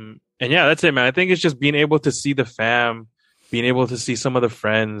 And yeah, that's it, man. I think it's just being able to see the fam, being able to see some of the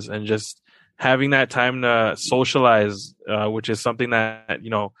friends, and just having that time to socialize, which is something that, you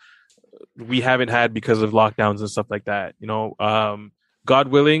know, we haven't had because of lockdowns and stuff like that. You know, God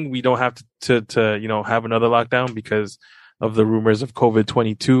willing, we don't have to you know, have another lockdown because of the rumors of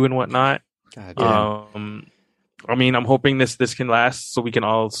COVID-22 and whatnot. I mean, I'm hoping this can last so we can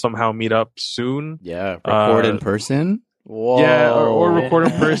all somehow meet up soon. Yeah, record in person. Whoa. Yeah, or record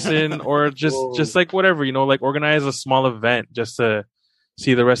in person, or just like whatever, you know, like organize a small event just to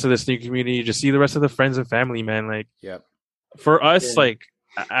see the rest of the sneaker community, just see the rest of the friends and family, man. Like, for us, like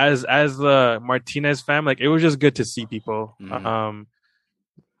as the Martinez fam, like it was just good to see people,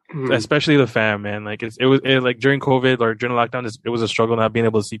 especially the fam, man. Like it was like during COVID or during lockdown, it was a struggle not being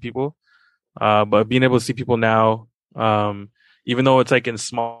able to see people, but being able to see people now, even though it's like in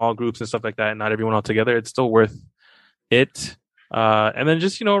small groups and stuff like that, and not everyone all together, it's still worth it. And then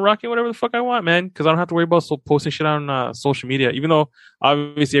just, you know, rocking whatever the fuck I want, man, because I don't have to worry about posting shit on social media, even though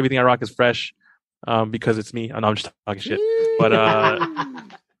obviously everything I rock is fresh, because it's me. I'm just talking shit, but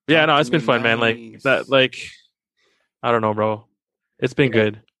yeah, no, it's been fun, man. Like that, like I don't know, bro, it's been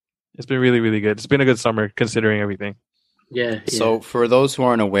good. It's been really, really good. It's been a good summer considering everything. Yeah. So for those who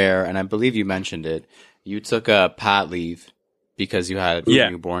aren't aware, and I believe you mentioned it, you took a pat leave because you had a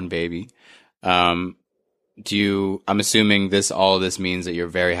newborn baby. I'm assuming all of this means that you're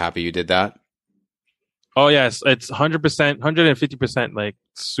very happy you did that? Oh, yes. It's 100%, 150%, like,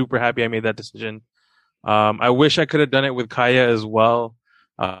 super happy I made that decision. I wish I could have done it with Kaya as well.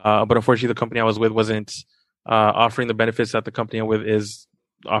 But unfortunately, the company I was with wasn't offering the benefits that the company I'm with is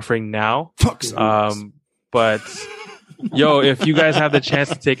offering now. But yo, if you guys have the chance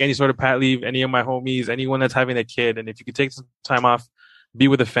to take any sort of pat leave, any of my homies, anyone that's having a kid, and if you could take some time off, be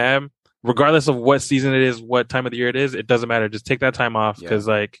with the fam, regardless of what season it is, what time of the year it is, it doesn't matter. Just take that time off because,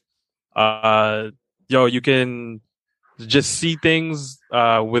 you can just see things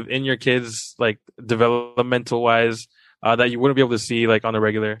within your kids, like developmental wise, that you wouldn't be able to see like on the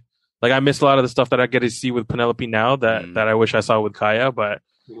regular. Like I miss a lot of the stuff that I get to see with Penelope now that I wish I saw with Kaya. But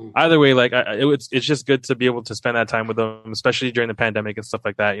either way, like it's just good to be able to spend that time with them, especially during the pandemic and stuff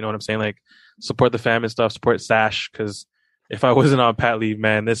like that. You know what I'm saying? Like support the fam and stuff, support Sash. Because if I wasn't on pat leave,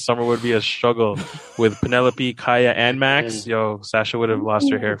 man, this summer would be a struggle with Penelope, Kaya, and Max. Yo, Sasha would have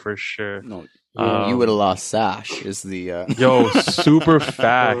lost her hair for sure. No. You would have lost Sash is the yo, super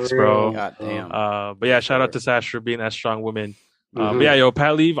facts, bro. God damn. But yeah, shout out to Sash for being that strong woman. But yeah, yo,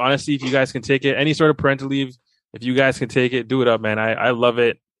 pat leave, honestly, if you guys can take it, any sort of parental leave, if you guys can take it, do it up, man. I love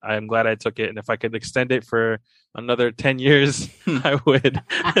it. I'm glad I took it. And if I could extend it for another 10 years, I would.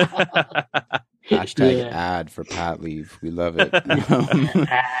 Hashtag ad for pat leave. We love it.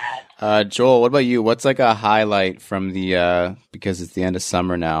 Joel, what about you? What's like a highlight from the, because it's the end of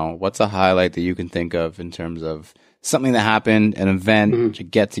summer now, what's a highlight that you can think of in terms of something that happened, an event, to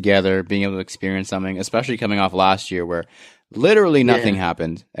get together, being able to experience something, especially coming off last year where literally nothing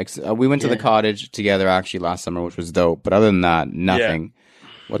happened. We went to the cottage together actually last summer, which was dope. But other than that, nothing.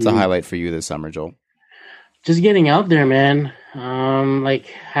 What's a highlight for you this summer, Joel? Just getting out there, man. Like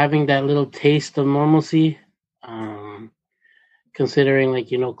having that little taste of normalcy. Considering like,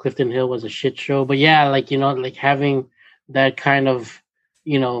 Clifton Hill was a shit show. But yeah, like, like having that kind of,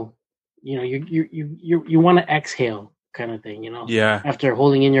 you want to exhale kind of thing, Yeah. After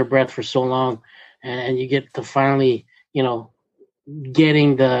holding in your breath for so long and you get to finally,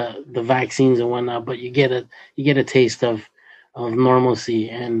 getting the vaccines and whatnot, but you get a taste of normalcy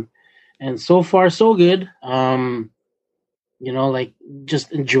and so far so good. Like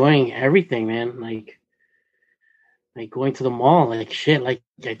just enjoying everything, man. Like going to the mall, like shit. Like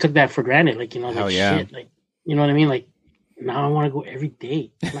I took that for granted. Like, shit. Like, you know what I mean? Like now I want to go every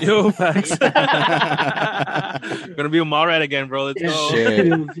day. Yo, facts. Gonna be a mall rat again, bro. Let's go. Shit.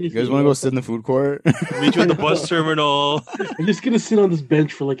 You guys want to go sit in the food court? Meet you at the bus terminal. I'm just gonna sit on this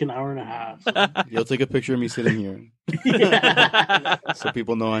bench for like an hour and a half. So. You'll take a picture of me sitting here, so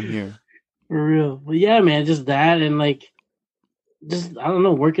people know I'm here. For real. But yeah, man, just that and like, just I don't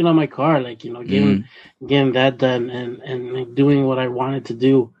know, working on my car, like getting that done and like, doing what I wanted to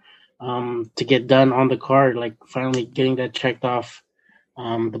do. To get done on the car, like finally getting that checked off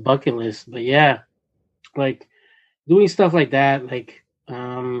the bucket list. But yeah, like doing stuff like that, like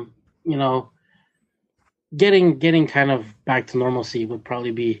getting kind of back to normalcy would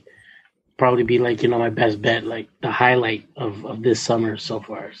probably be like my best bet, like the highlight of this summer so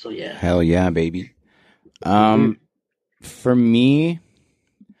far. So yeah. Hell yeah, baby. For me,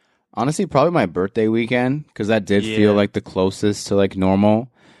 honestly, probably my birthday weekend, because that did feel like the closest to like normal.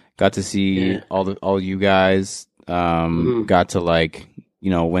 Got to see all you guys. Got to like,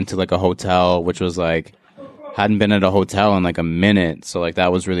 went to like a hotel, which was like, hadn't been at a hotel in like a minute. So like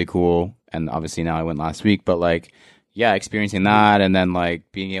that was really cool. And obviously now I went last week, but like, yeah, experiencing that. And then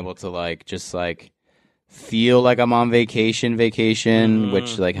like being able to like, just like feel like I'm on vacation,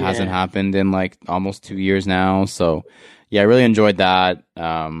 which like hasn't happened in like almost 2 years now. So yeah, I really enjoyed that,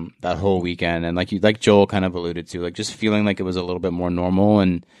 that whole weekend. And like Joel kind of alluded to, like just feeling like it was a little bit more normal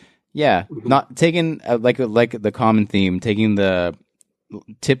and not taking like the common theme, taking the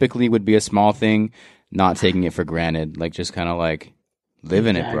typically would be a small thing, not taking it for granted, like just kind of like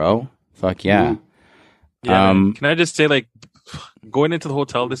living it, bro. Fuck yeah. Can I just say, like, going into the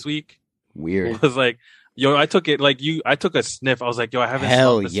hotel this week, weird. Was like, yo, I took it like I took a sniff. I was like, yo, I haven't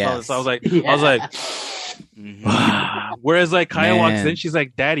smelled this smell. So I was like, whereas like Kaya walks in, she's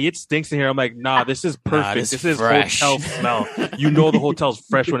like, Daddy, it stinks in here. I'm like, nah, this is perfect. This is hotel smell. The hotel's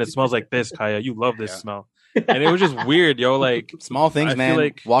fresh when it smells like this, Kaya. You love this smell. And it was just weird, yo. Like small things, man.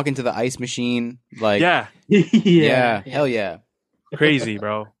 Like, walk into the ice machine, like yeah, hell yeah, crazy,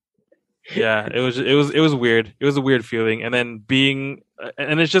 bro. Yeah, it was weird. It was a weird feeling, and then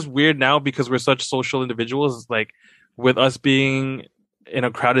and it's just weird now because we're such social individuals. Like with us being in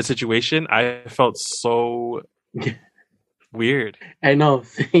a crowded situation, I felt so weird. I know.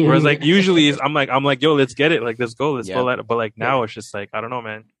 Whereas like usually I'm like, yo, let's get it. Like, let's go. But like now it's just like, I don't know,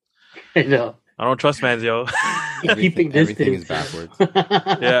 man. I know. I don't trust mans, yo. Keeping distance. Everything is backwards.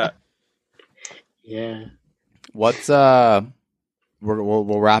 Yeah. Yeah. What's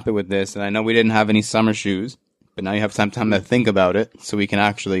we'll wrap it with this, and I know we didn't have any summer shoes, but now you have some time to think about it, so we can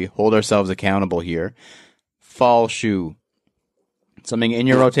actually hold ourselves accountable here. Fall shoe, something in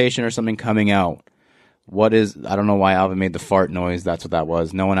your rotation or something coming out. What is? I don't know why Alvin made the fart noise. That's what that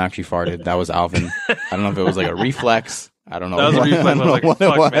was. No one actually farted. That was Alvin. I don't know if it was like a reflex. I don't know. That was a reflex. I was like,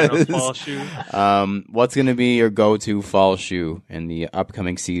 fuck, man, a fall shoe. What's going to be your go-to fall shoe in the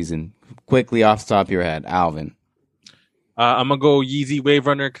upcoming season? Quickly off the top of your head, Alvin. I'm going to go Yeezy Wave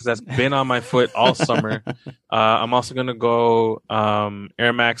Runner because that's been on my foot all summer. I'm also going to go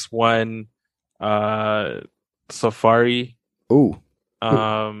Air Max 1 Safari. Ooh.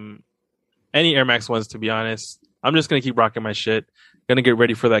 Any Air Max 1s, to be honest. I'm just going to keep rocking my shit. Going to get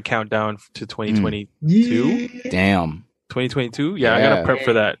ready for that countdown to 2022. Damn. 2022? Yeah, I got to prep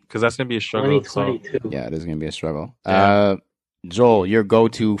for that because that's going to be a struggle. So. Yeah, it is going to be a struggle. Yeah. Joel, your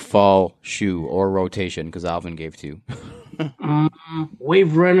go-to fall shoe or rotation, because Alvin gave two.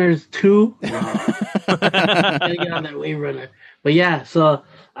 Wave Runners 2. Gotta get on that Wave Runner. But yeah, so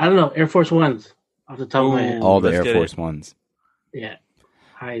I don't know, Air Force Ones off the top of my head. All the Air Force Ones. Yeah.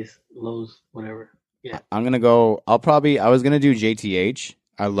 Highs, lows, whatever. Yeah. I'm going to go, I was going to do JTH.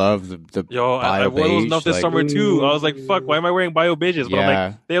 I love the Yo, I wore those enough this summer too. I was like, fuck, why am I wearing bio beiges? But I'm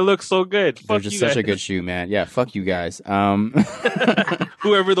like, they look so good. They're just such a good shoe, man. Yeah, fuck you guys.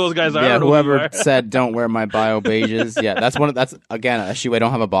 Whoever those guys are. Yeah, whoever said don't wear my bio beiges. Yeah, that's again a shoe I don't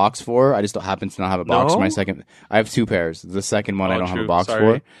have a box for. I just don't happen to not have a box for my second. I have two pairs. The second one I don't have a box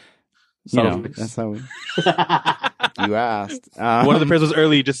for. You know, that's how you asked. One of the pairs was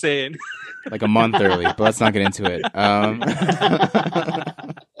early, just saying. Like a month early, but let's not get into it.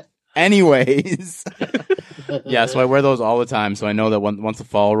 Anyways, yeah, so I wear those all the time. So I know that once the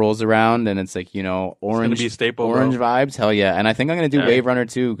fall rolls around and it's like, you know, orange, be a staple, orange vibes, hell yeah. And I think I'm going to do Wave Runner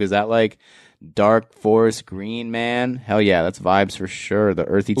too, because that like dark forest green, man, hell yeah, that's vibes for sure. The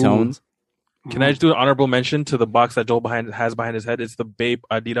earthy tones. Can I just do an honorable mention to the box that Joel has behind his head? It's the Bape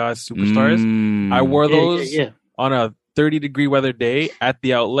Adidas Superstars. I wore those on a 30-degree weather day at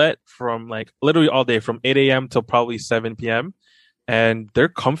the outlet from like literally all day from 8 a.m. till probably 7 p.m. And they're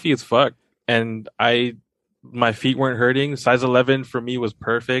comfy as fuck. And my feet weren't hurting. Size 11 for me was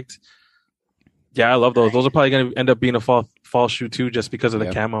perfect. Yeah, I love those. Those are probably going to end up being a fall shoe too, just because of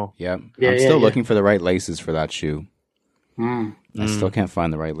the camo. Yeah. I'm still looking for the right laces for that shoe. I still can't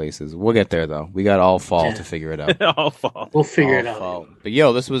find the right laces. We'll get there though. We got all fall to figure it out. All fall. We'll figure it out. But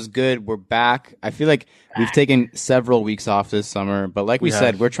yo, this was good. We're back. I feel like we've taken several weeks off this summer, but like we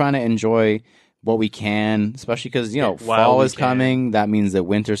said, we're trying to enjoy what we can, especially because, you know, fall is coming. That means that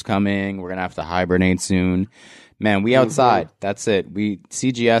winter's coming. We're going to have to hibernate soon. Man, we outside. That's it.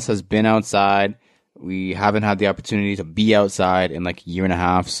 CGS has been outside. We haven't had the opportunity to be outside in like a year and a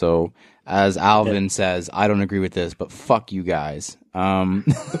half. So as Alvin says, I don't agree with this, but fuck you guys. Whoever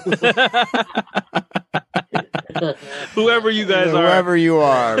you guys are. Whoever you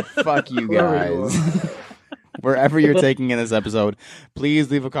are, fuck you guys. Wherever you're taking in this episode,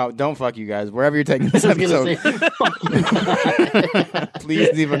 please leave a comment. Don't fuck you guys. Wherever you're taking this episode,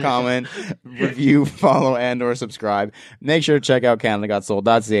 please leave a comment, review, follow, and or subscribe. Make sure to check out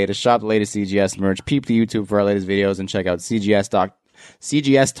CanadaGotSold.ca to shop the latest CGS merch. Peep the YouTube for our latest videos and check out CGS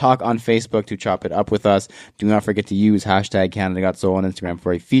Talk on Facebook to chop it up with us. Do not forget to use hashtag CanadaGotSold on Instagram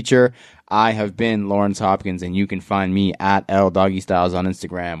for a feature. I have been Lawrence Hopkins, and you can find me at LDoggyStyles on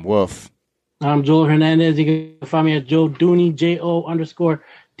Instagram. Woof. I'm Joel Hernandez. You can find me at Joe Dooney,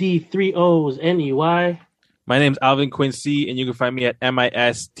 JO_D3OsNEY. My name's Alvin Quincy, and you can find me at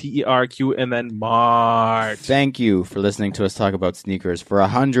MISTERQ and then Mart. Thank you for listening to us talk about sneakers for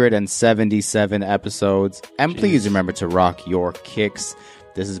 177 episodes. And please remember to rock your kicks.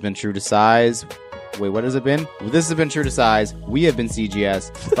 This has been True to Size. Wait, what has it been? This has been True to Size. We have been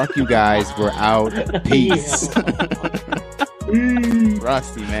CGS. Fuck you guys. We're out. Peace.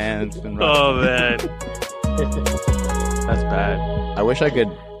 Rusty, man. It's been rusty. Oh, man. That's bad. I wish I could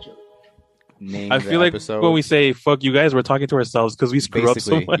name I feel like episode. When we say fuck you guys, we're talking to ourselves because we screw up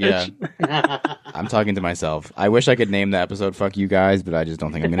so much. Yeah. I'm talking to myself. I wish I could name the episode fuck you guys, but I just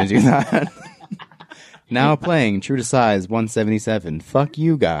don't think I'm going to do that. Now playing True to Size 177. Fuck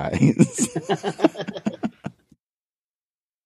you guys.